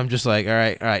mountains. I'm just like, all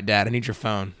right, Dad, I need your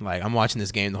phone. Like, I'm watching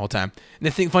this game the whole time. And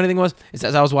the funny thing was, is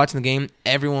as I was watching the game,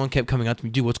 everyone kept coming up to me,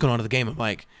 dude, what's going on in the game? I'm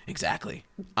like, exactly.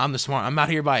 I'm the smart. I'm out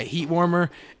here by a heat warmer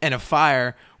and a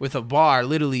fire with a bar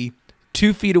literally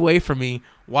 2 feet away from me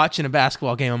watching a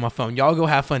basketball game on my phone. Y'all go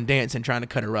have fun dancing, trying to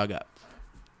cut a rug up.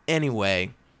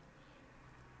 Anyway,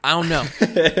 I don't know.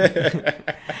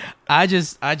 I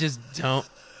just don't.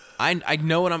 I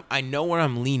know where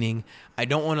I'm leaning. I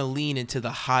don't want to lean into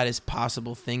the hottest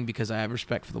possible thing because I have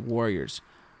respect for the Warriors.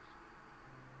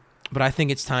 But I think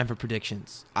it's time for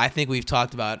predictions. I think we've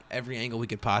talked about every angle we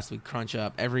could possibly crunch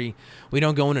up. We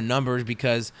don't go into numbers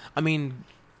because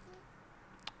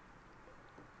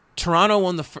Toronto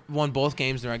won both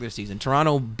games in the regular season.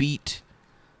 Toronto beat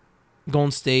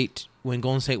Golden State when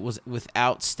Golden State was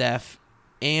without Steph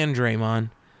and Draymond.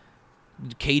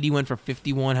 KD went for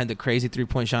 51, had the crazy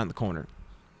 3-point shot in the corner.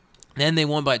 Then they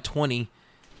won by 20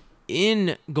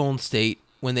 in Golden State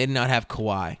when they did not have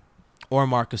Kawhi or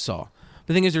Marc Gasol.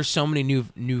 The thing is, there's so many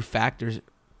new factors,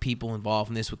 people involved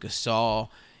in this with Gasol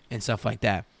and stuff like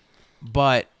that.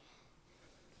 But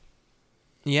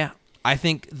yeah, I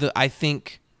think it's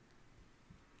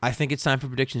time for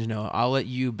predictions, Noah. I'll let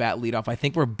you lead off. I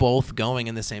think we're both going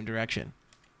in the same direction.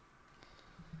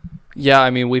 Yeah,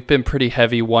 we've been pretty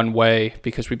heavy one way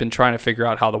because we've been trying to figure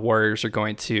out how the Warriors are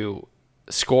going to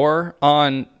score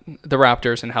on the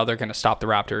Raptors and how they're going to stop the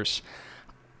Raptors.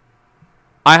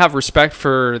 I have respect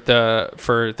for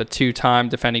the two-time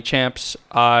defending champs.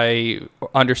 I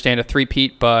understand a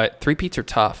three-peat, but three-peats are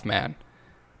tough, man.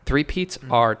 Three-peats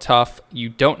are tough. You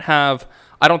don't have...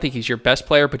 I don't think he's your best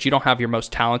player, but you don't have your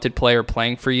most talented player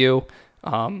playing for you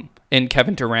in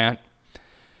Kevin Durant.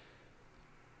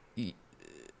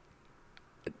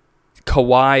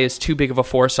 Kawhi is too big of a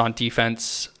force on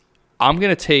defense. I'm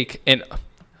going to take, and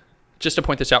just to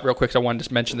point this out real quick, 'cause I wanted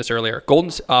to mention this earlier.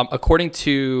 According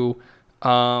to,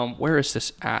 where is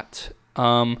this at?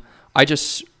 I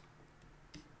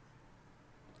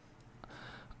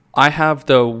have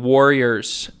the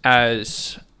Warriors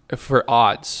as for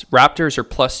odds. Raptors are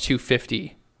plus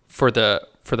 250 for the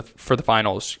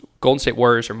finals. Golden State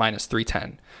Warriors are minus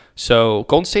 310. So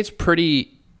Golden State's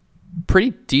pretty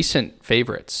decent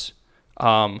favorites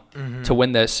to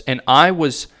win this. And I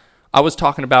was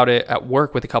talking about it at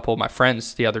work with a couple of my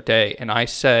friends the other day, and I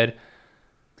said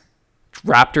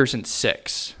Raptors in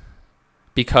 6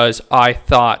 because I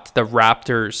thought the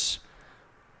Raptors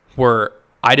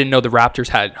I didn't know the Raptors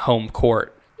had home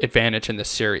court advantage in this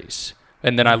series.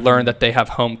 And then I learned that they have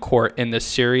home court in this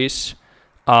series.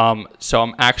 So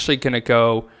I'm actually going to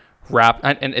go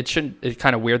and it's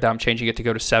kind of weird that I'm changing it to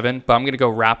go to 7, but I'm going to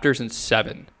go Raptors in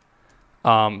 7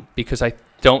 because I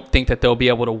don't think that they'll be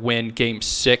able to win Game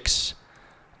 6.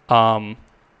 I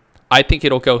think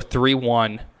it'll go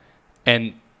 3-1,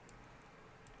 and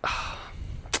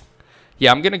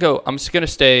yeah, I'm just going to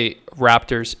stay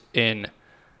Raptors in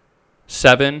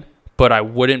 7, but I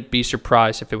wouldn't be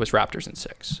surprised if it was Raptors in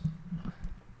 6.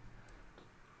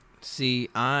 See,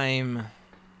 I'll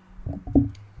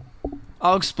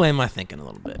explain my thinking a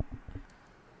little bit.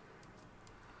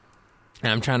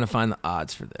 And I'm trying to find the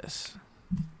odds for this.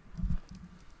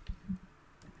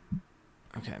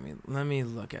 Okay, let me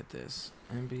look at this.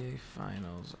 NBA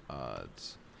Finals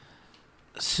odds.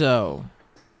 So,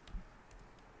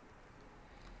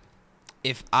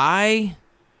 if I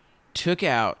took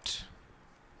out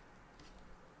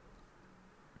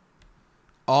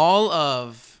all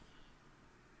of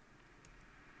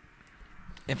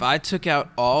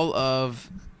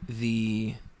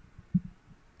the...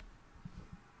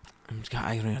 I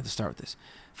don't even have to start with this.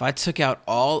 If I took out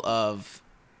all of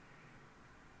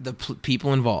the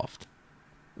people involved,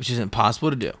 which is impossible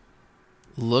to do,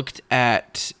 looked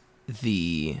at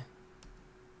the...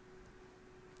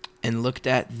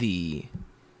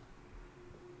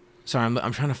 Sorry,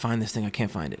 I'm trying to find this thing. I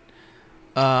can't find it.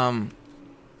 And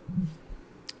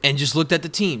just looked at the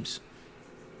teams.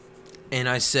 And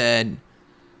I said,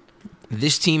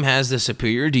 this team has the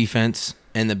superior defense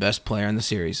and the best player in the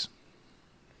series.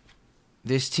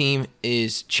 This team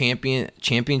is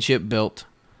championship built,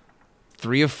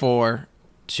 3 of 4,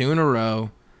 2 in a row.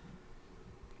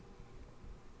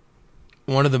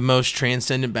 One of the most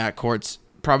transcendent backcourts,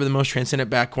 probably the most transcendent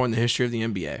backcourt in the history of the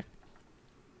NBA.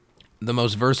 The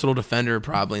most versatile defender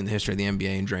probably in the history of the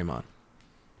NBA in Draymond.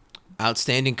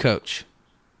 Outstanding coach.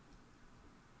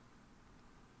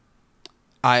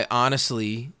 I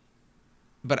honestly,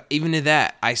 but even to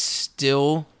that, I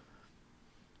still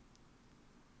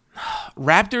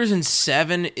Raptors in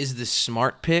 7 is the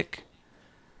smart pick.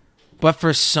 But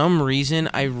for some reason,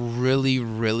 I really,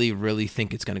 really, really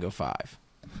think it's going to go 5.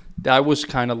 I was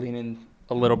kind of leaning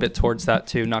a little bit towards that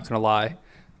too, not going to lie,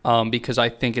 because I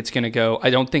think it's going to go.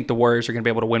 I don't think the Warriors are going to be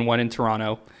able to win one in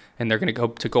Toronto, and they're going to go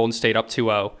to Golden State up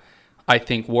 2-0. I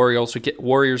think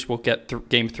Warriors will get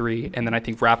Game 3, and then I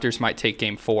think Raptors might take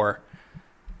Game 4.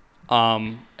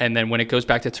 And then when it goes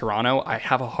back to Toronto, I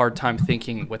have a hard time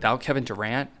thinking without Kevin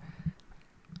Durant,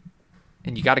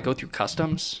 and you got to go through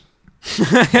customs.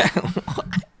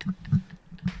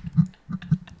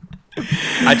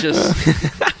 I just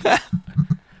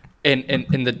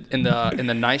in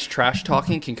the nice trash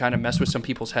talking can kind of mess with some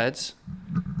people's heads.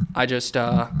 I just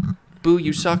boo,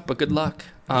 you suck, but good luck.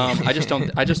 I just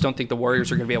don't think the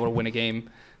Warriors are going to be able to win a game,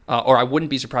 or I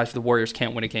wouldn't be surprised if the Warriors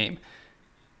can't win a game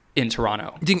in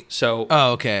Toronto.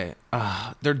 Oh, okay.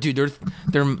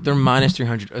 They're minus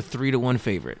 300, a 3-1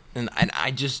 favorite, and I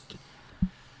just.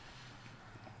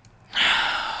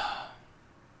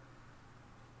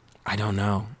 I don't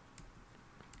know.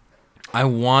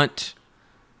 I'm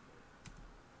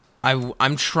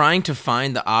trying to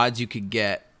find the odds you could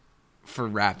get for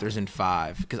Raptors in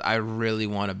 5 because I really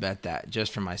want to bet that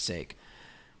just for my sake.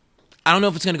 I don't know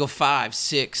if it's going to go 5,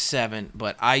 6, 7,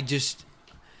 but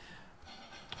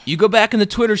you go back in the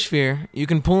Twitter sphere, you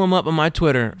can pull them up on my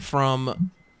Twitter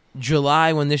from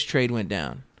July when this trade went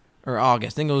down, or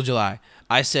August, I think it was July.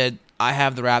 I said I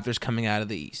have the Raptors coming out of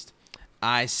the East.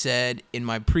 I said in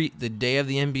the day of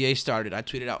the NBA started, I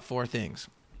tweeted out 4 things.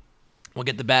 We'll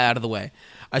get the bad out of the way.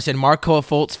 I said Markelle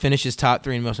Fultz finishes top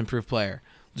 3 in most improved player.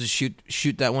 Just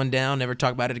shoot that one down, never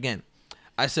talk about it again.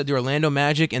 I said the Orlando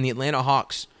Magic and the Atlanta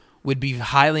Hawks would be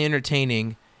highly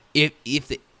entertaining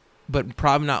but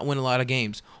probably not win a lot of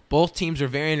games. Both teams are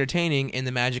very entertaining in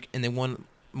the Magic, and they won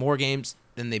more games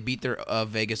than they beat their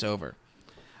Vegas over.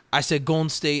 I said Golden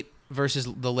State versus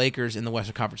the Lakers in the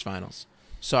Western Conference Finals.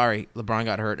 Sorry, LeBron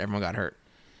got hurt. Everyone got hurt.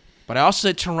 But I also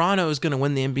said Toronto is going to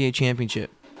win the NBA championship.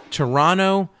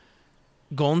 Toronto,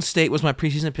 Golden State was my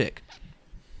preseason pick.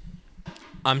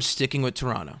 I'm sticking with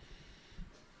Toronto.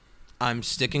 I'm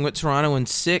sticking with Toronto in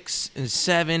 6, in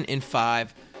 7, in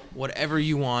 5, whatever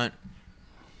you want.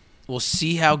 We'll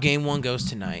see how Game 1 goes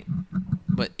tonight.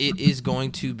 But it is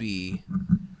going to be...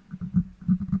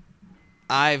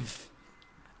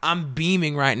 I'm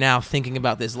beaming right now thinking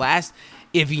about this.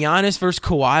 If Giannis versus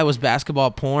Kawhi was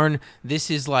basketball porn, this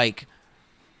is like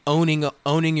owning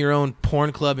your own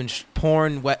porn club and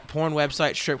porn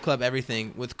website, strip club,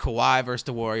 everything with Kawhi versus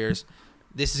the Warriors.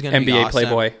 This is going to be awesome. NBA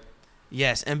Playboy.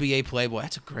 Yes, NBA Playboy.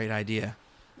 That's a great idea.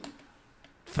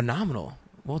 Phenomenal.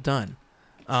 Well done.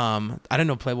 I didn't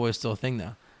know Playboy was still a thing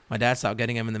though. My dad stopped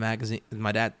getting them in the magazine.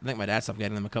 I think my dad stopped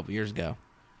getting them a couple years ago.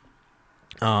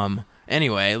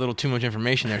 Anyway, a little too much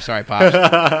information there. Sorry, Pops.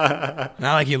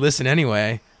 Not like you listen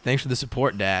anyway. Thanks for the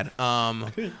support, Dad.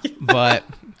 But,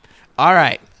 all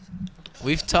right.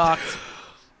 We've talked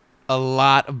a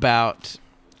lot about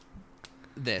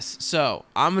this. So,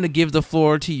 I'm going to give the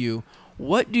floor to you.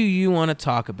 What do you want to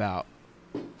talk about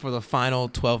for the final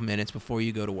 12 minutes before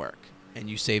you go to work and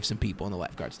you save some people in the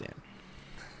lifeguard stand?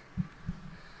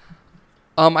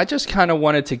 I just kind of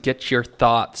wanted to get your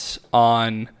thoughts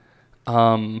on...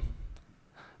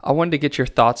 I wanted to get your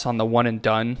thoughts on the one and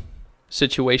done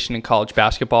situation in college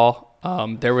basketball.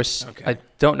 There was, I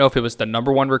don't know if it was the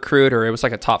number 1 recruit or it was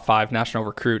like a top 5 national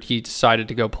recruit. He decided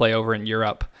to go play over in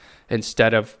Europe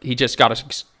instead of, he just got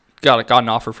an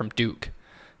offer from Duke.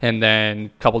 And then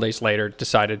a couple days later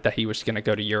decided that he was going to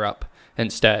go to Europe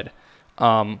instead.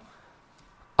 I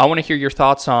want to hear your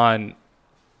thoughts on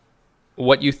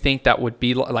what you think that would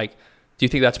be like. Do you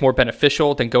think that's more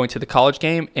beneficial than going to the college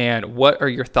game? And what are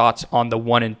your thoughts on the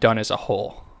one and done as a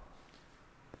whole?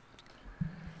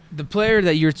 The player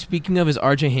that you're speaking of is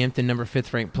RJ Hampton, number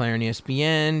 5th ranked player in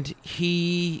ESPN.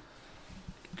 He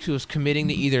was committing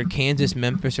to either Kansas,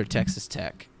 Memphis, or Texas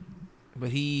Tech.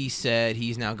 But he said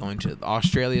he's now going to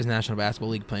Australia's National Basketball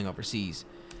League playing overseas.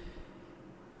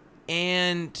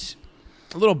 And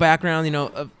a little background,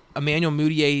 Emmanuel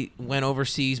Mudiay went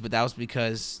overseas, but that was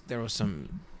because there was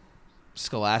some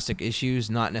scholastic issues,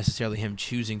 not necessarily him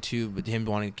choosing to, but him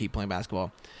wanting to keep playing basketball.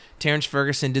 Terrence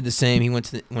Ferguson did the same. He went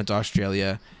to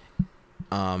Australia.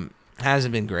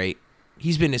 Hasn't been great.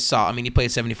 He's been he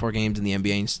played 74 games in the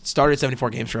NBA and started 74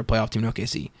 games for a playoff team in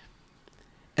OKC.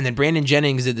 And then Brandon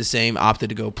Jennings did the same, opted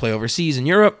to go play overseas in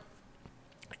Europe.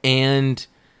 And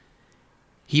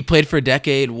he played for a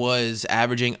decade, was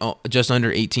averaging just under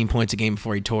 18 points a game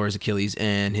before he tore his Achilles,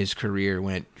 and his career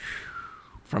went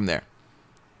from there.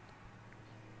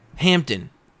 Hampton,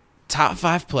 top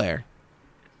 5 player.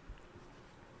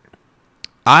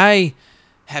 I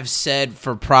have said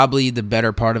for probably the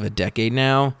better part of a decade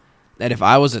now that if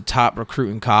I was a top recruit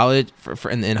in college,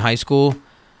 in high school,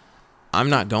 I'm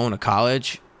not going to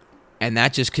college. And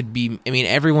that just could be, I mean,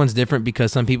 everyone's different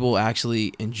because some people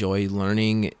actually enjoy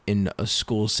learning in a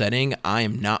school setting. I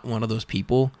am not one of those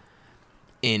people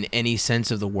in any sense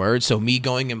of the word. So me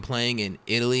going and playing in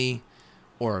Italy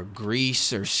or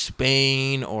Greece or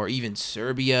Spain or even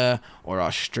Serbia or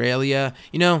Australia,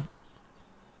 I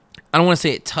don't want to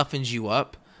say it toughens you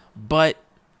up, but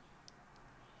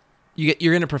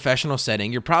you're in a professional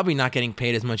setting. You're probably not getting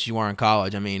paid as much as you are in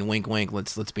college. I mean, wink, wink.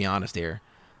 Let's be honest here.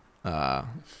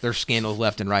 There's scandals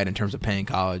left and right in terms of paying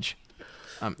college.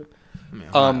 Side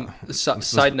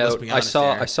note: I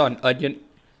saw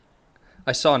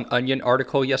an Onion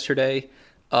article yesterday,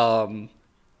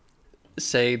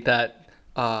 say that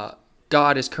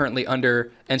God is currently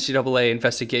under NCAA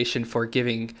investigation for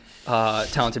giving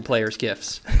talented players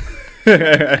gifts.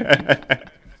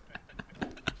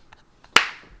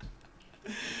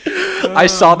 I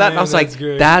saw that and I was like,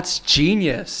 great. That's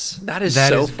genius. That is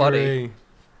so funny. Great.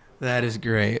 That is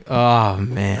great. Oh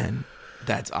man,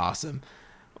 that's awesome.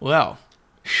 Well,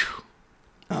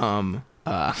 RJ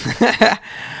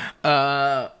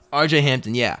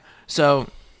Hampton, yeah. So,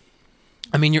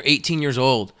 I mean, you're 18 years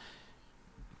old,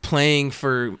 playing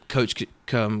for Coach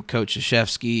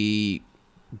Krzyzewski,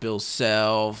 Bill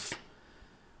Self,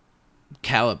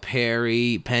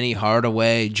 Calipari, Penny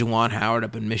Hardaway, Juwan Howard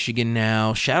up in Michigan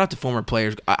now. Shout out to former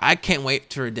players. I can't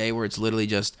wait for a day where it's literally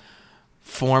just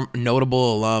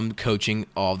notable alum coaching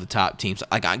all the top teams.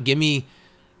 Like, give me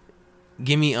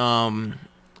Danny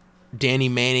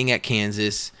Manning at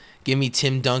Kansas. Give me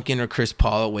Tim Duncan or Chris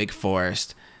Paul at Wake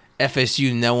Forest.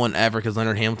 FSU, no one ever, because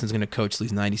Leonard Hamilton's going to coach till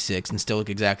he's 96 and still look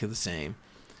exactly the same.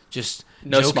 Just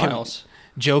no smiles.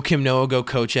 Joe Kim Noah go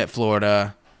coach at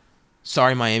Florida.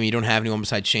 Sorry, Miami, you don't have anyone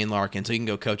besides Shane Larkin, so you can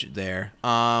go coach it there.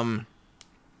 But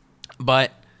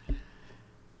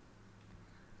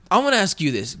I want to ask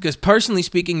you this, because personally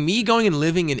speaking, me going and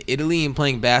living in Italy and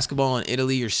playing basketball in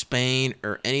Italy or Spain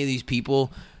or any of these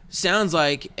people sounds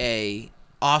like a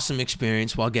awesome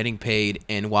experience while getting paid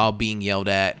and while being yelled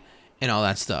at and all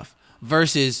that stuff.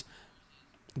 Versus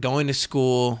going to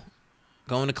school,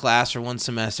 going to class for one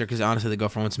semester, because honestly they go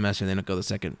for one semester and they don't go the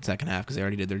second half because they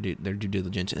already did their due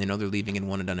diligence and they know they're leaving in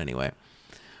one and done anyway.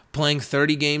 Playing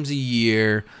 30 games a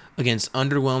year against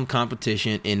underwhelmed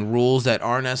competition in rules that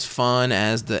aren't as fun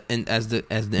as the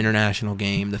international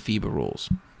game, the FIBA rules.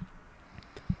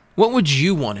 What would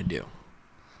you want to do?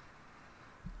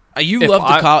 You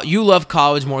love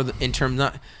college more than, in terms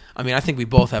not. I mean, I think we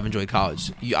both have enjoyed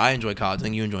college. I enjoy college. I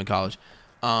think you enjoy college.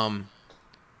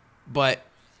 But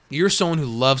you're someone who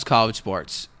loves college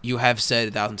sports. You have said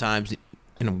 1,000 times,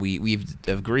 and we've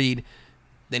agreed.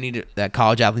 That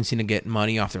college athletes need to get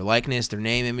money off their likeness, their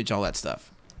name, image, all that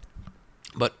stuff.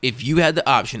 But if you had the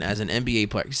option as an NBA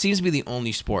player, it seems to be the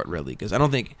only sport really, because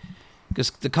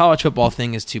the college football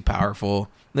thing is too powerful.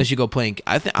 Unless you go playing,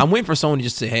 I'm waiting for someone to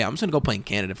just say, "Hey, I'm just gonna go play in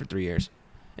Canada for 3 years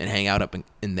and hang out up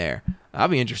in there." That'll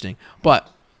be interesting. But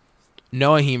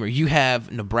Noah Hemer, you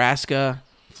have Nebraska,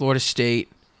 Florida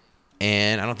State,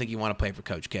 and I don't think you want to play for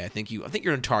Coach K. I think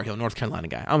you're a Tar Heel, North Carolina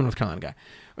guy. I'm a North Carolina guy.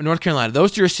 North Carolina,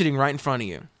 those two are sitting right in front of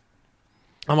you.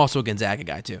 I'm also a Gonzaga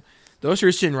guy too. Those two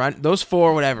are sitting right, those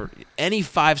four, whatever. Any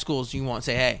 5 schools you want,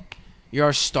 say, hey, you're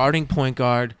our starting point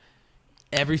guard.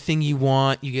 Everything you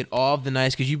want, you get all of the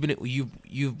nice, because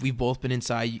we've both been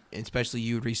inside, especially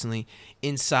you recently,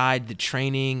 inside the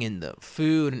training and the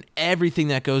food and everything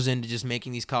that goes into just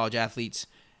making these college athletes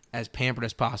as pampered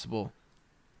as possible.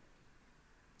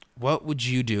 What would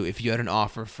you do if you had an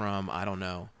offer from, I don't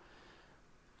know,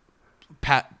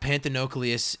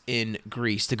 Panthenocleus in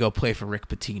Greece to go play for Rick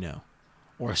Pitino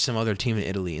or some other team in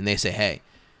Italy, and they say, hey,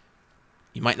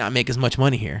 you might not make as much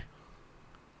money here,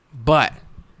 but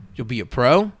you'll be a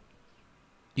pro,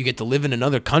 you get to live in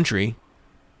another country,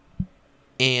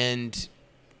 and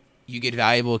you get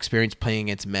valuable experience playing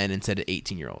against men instead of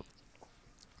 18-year-old.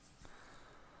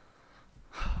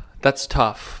 That's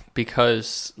tough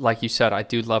because, like you said, I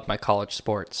do love my college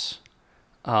sports.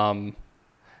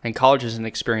 And college is an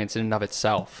experience in and of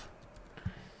itself.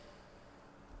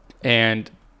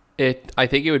 And I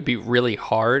think it would be really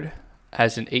hard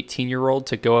as an 18-year-old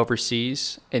to go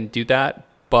overseas and do that.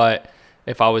 But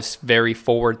if I was very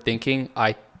forward thinking,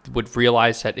 I would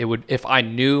realize that it would, if I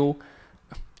knew,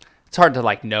 it's hard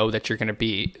to know that you're going to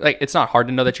be, it's not hard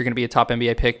to know that you're going to be a top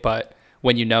NBA pick, but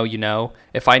when you know,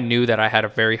 if I knew that I had a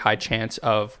very high chance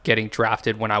of getting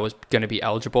drafted when I was going to be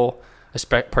eligible,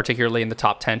 particularly in the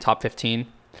top 10, top 15,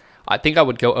 I think I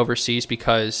would go overseas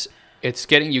because it's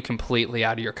getting you completely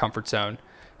out of your comfort zone.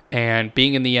 And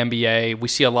being in the NBA, we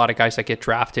see a lot of guys that get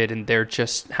drafted and they're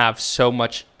just have so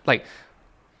much, like,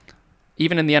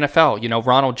 even in the NFL,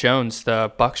 Ronald Jones,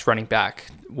 the Bucs running back,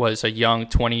 was a young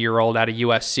 20-year-old out of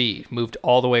USC, moved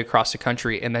all the way across the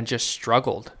country and then just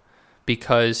struggled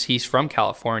because he's from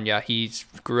California. He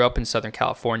grew up in Southern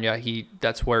California.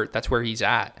 That's where he's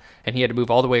at. And he had to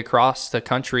move all the way across the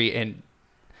country, and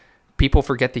people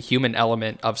forget the human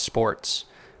element of sports.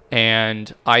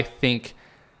 And I think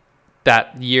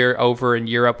that year over in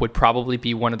Europe would probably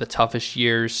be one of the toughest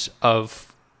years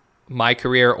of my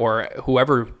career, or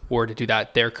whoever were to do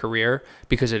that, their career,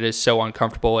 because it is so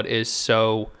uncomfortable. It is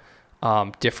so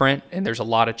different, and there's a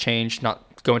lot of change.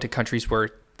 Not going to countries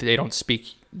where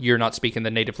you're not speaking the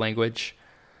native language.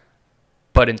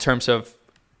 But in terms of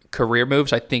career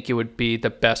moves, I think it would be the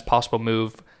best possible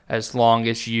move as long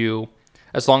as your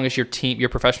team, your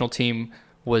professional team,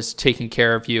 was taking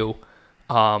care of you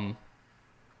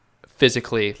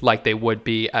physically like they would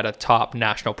be at a top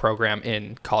national program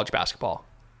in college basketball.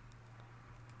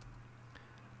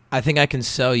 I think I can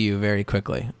sell you very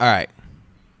quickly. All right.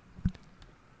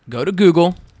 Go to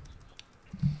Google.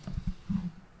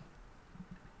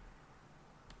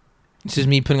 This is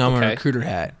me putting on my recruiter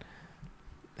hat.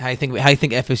 How you think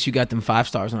FSU got them 5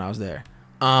 stars when I was there?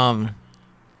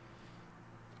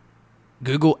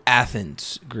 Google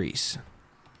Athens, Greece.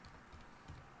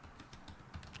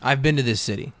 I've been to this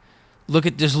city. Look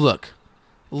at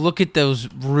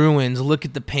those ruins. Look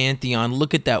at the Pantheon.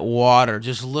 Look at that water.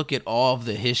 Just look at all of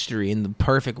the history and the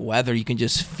perfect weather. You can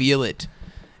just feel it.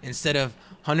 Instead of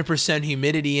 100%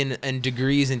 humidity and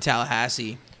degrees in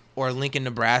Tallahassee or Lincoln,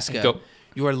 Nebraska,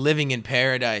 you are living in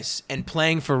paradise and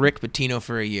playing for Rick Pitino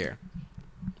for a year.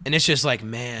 And it's just like,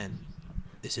 man,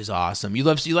 this is awesome. You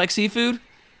like seafood?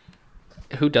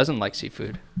 Who doesn't like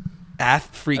seafood?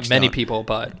 Freaks Many don't. people,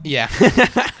 but yeah.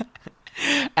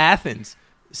 Athens,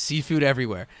 seafood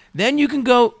everywhere. Then you can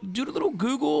go do the little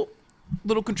Google,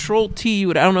 little Control-T.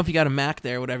 I don't know if you got a Mac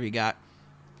there, whatever you got,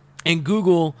 and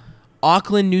Google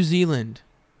Auckland, New Zealand,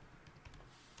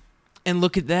 and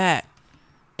look at that.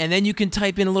 And then you can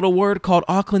type in a little word called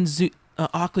Auckland,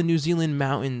 New Zealand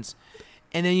mountains,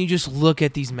 and then you just look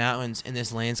at these mountains and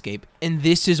this landscape. And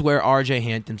this is where RJ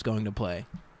Hampton's going to play.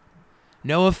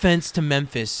 No offense to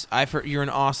Memphis. I've heard you're an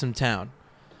awesome town.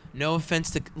 No offense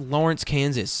to Lawrence,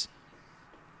 Kansas.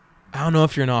 I don't know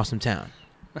if you're an awesome town.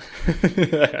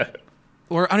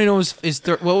 Or I don't know I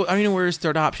don't know where his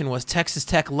third option was. Texas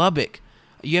Tech, Lubbock.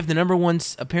 You have the number one.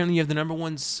 Apparently, you have the number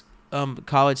one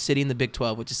college city in the Big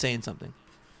 12, which is saying something.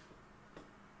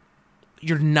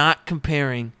 You're not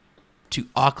comparing to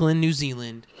Auckland, New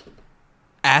Zealand,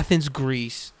 Athens,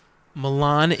 Greece,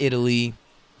 Milan, Italy,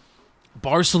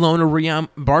 Barcelona,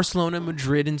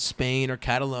 Madrid in Spain, or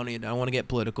Catalonia. I don't want to get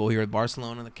political here with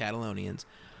Barcelona and the Catalonians.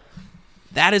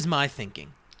 That is my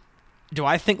thinking. Do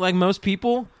I think like most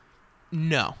people?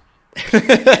 No.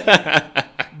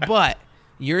 But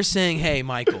you're saying, hey,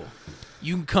 Michael,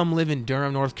 you can come live in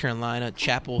Durham, North Carolina,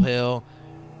 Chapel Hill.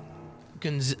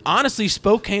 Honestly,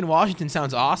 Spokane, Washington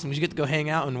sounds awesome because you get to go hang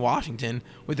out in Washington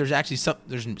where there's actually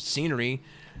there's scenery.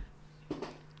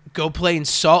 Go play in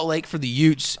Salt Lake for the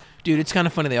Utes. Dude, it's kind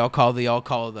of funny. They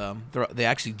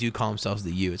actually do call themselves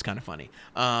the U. It's kind of funny.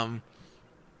 I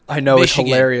know, Michigan. It's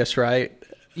hilarious, right?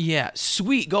 Yeah,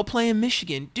 sweet. Go play in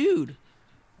Michigan. Dude,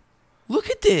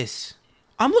 look at this.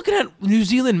 I'm looking at New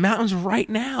Zealand mountains right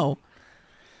now.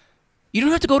 You don't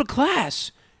have to go to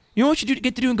class. You know what you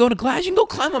get to do and go to class? You can go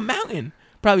climb a mountain.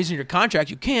 Probably isn't in your contract.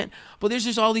 You can't. But there's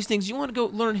just all these things. You want to go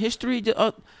learn history?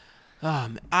 I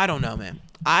don't know, man.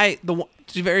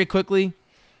 Very quickly,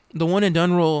 the one and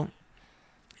done rule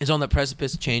is on the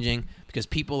precipice of changing because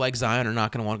people like Zion are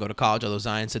not going to want to go to college, although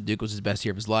Zion said Duke was his best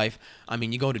year of his life. I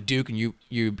mean, you go to Duke and you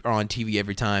are on TV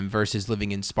every time versus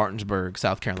living in Spartanburg,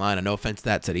 South Carolina. No offense to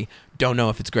that city. Don't know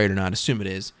if it's great or not. Assume it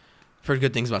is. I've heard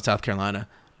good things about South Carolina.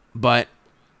 But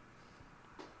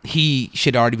he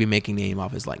should already be making a name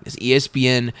off his likeness.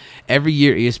 ESPN, every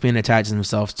year ESPN attaches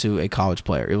himself to a college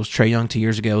player. It was Trae Young 2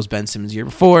 years ago. It was Ben Simmons the year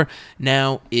before.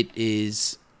 Now it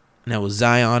was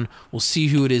Zion. We'll see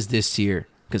who it is this year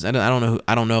because I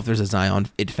don't know if there's a Zion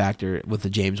it factor with a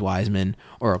James Wiseman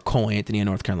or a Cole Anthony in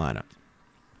North Carolina.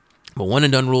 But one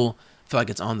and done rule, I feel like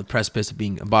it's on the precipice of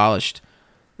being abolished.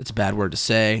 That's a bad word to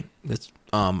say. That's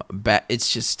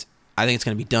it's just I think it's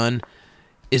going to be done.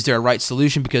 Is there a right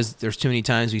solution? Because there's too many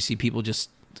times we see people just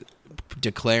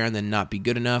declare and then not be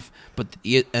good enough. But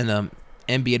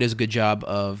NBA does a good job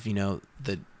of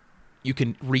you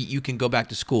can go back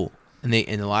to school, and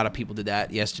a lot of people did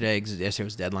that yesterday. Yesterday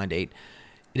was deadline date.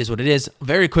 it is what it is.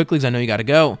 Very quickly, because I know you got to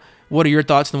go. What are your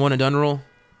thoughts on the one and done rule?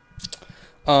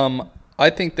 I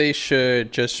think they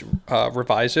should just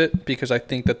revise it, because I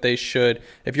think that they should,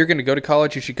 if you're going to go to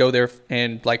college, you should go there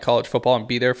and like college football and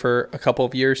be there for a couple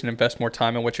of years and invest more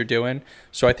time in what you're doing.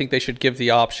 So I think they should give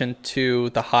the option to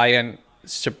the high-end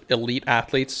elite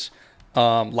athletes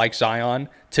like Zion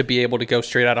to be able to go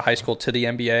straight out of high school to the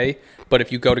NBA. But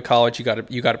if you go to college, you got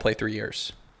to play 3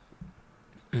 years.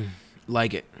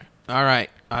 Like it. All right.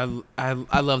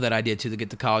 I love that idea too, to get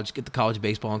the college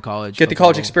baseball in college. Get the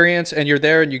college experience, and you're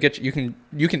there, and you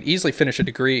can easily finish a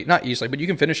degree. Not easily, but you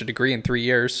can finish a degree in 3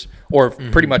 years, or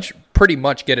pretty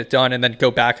much get it done, and then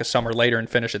go back a summer later and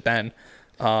finish it then.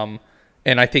 And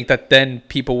I think that then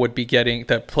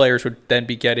the players would then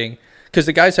be getting, because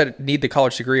the guys that need the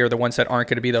college degree are the ones that aren't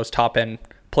going to be those top end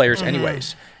players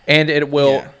anyways, and it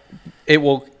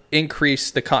will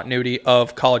increase the continuity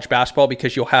of college basketball,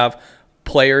 because you'll have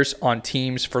players on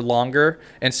teams for longer,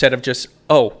 instead of just,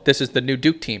 oh, this is the new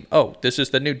Duke team, oh, this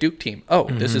is the new Duke team, oh,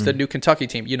 this is the new Kentucky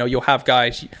team. You'll have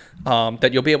guys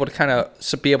that you'll be able to kind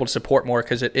of be able to support more,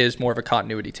 because it is more of a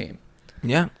continuity team.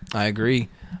 Yeah, I agree.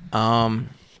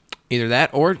 Either that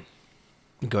or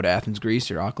go to Athens, Greece,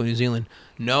 or Auckland, New Zealand.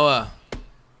 Noah,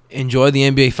 enjoy the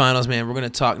NBA Finals, man. We're going to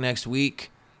talk next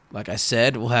week. Like I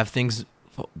said, we'll have things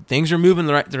are moving in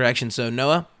the right direction. So,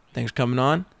 Noah, thanks for coming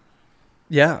on.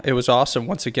 Yeah, it was awesome.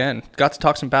 Once again, got to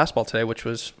talk some basketball today, which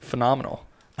was phenomenal.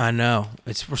 I know.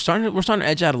 We're starting to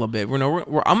edge out a little bit.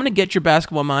 I'm going to get your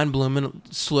basketball mind blooming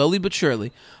slowly but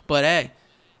surely. But hey,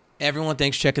 everyone,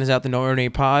 thanks for checking us out, the No Ordinary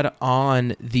Pod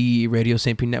on the Radio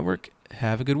St. Pete Network.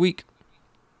 Have a good week.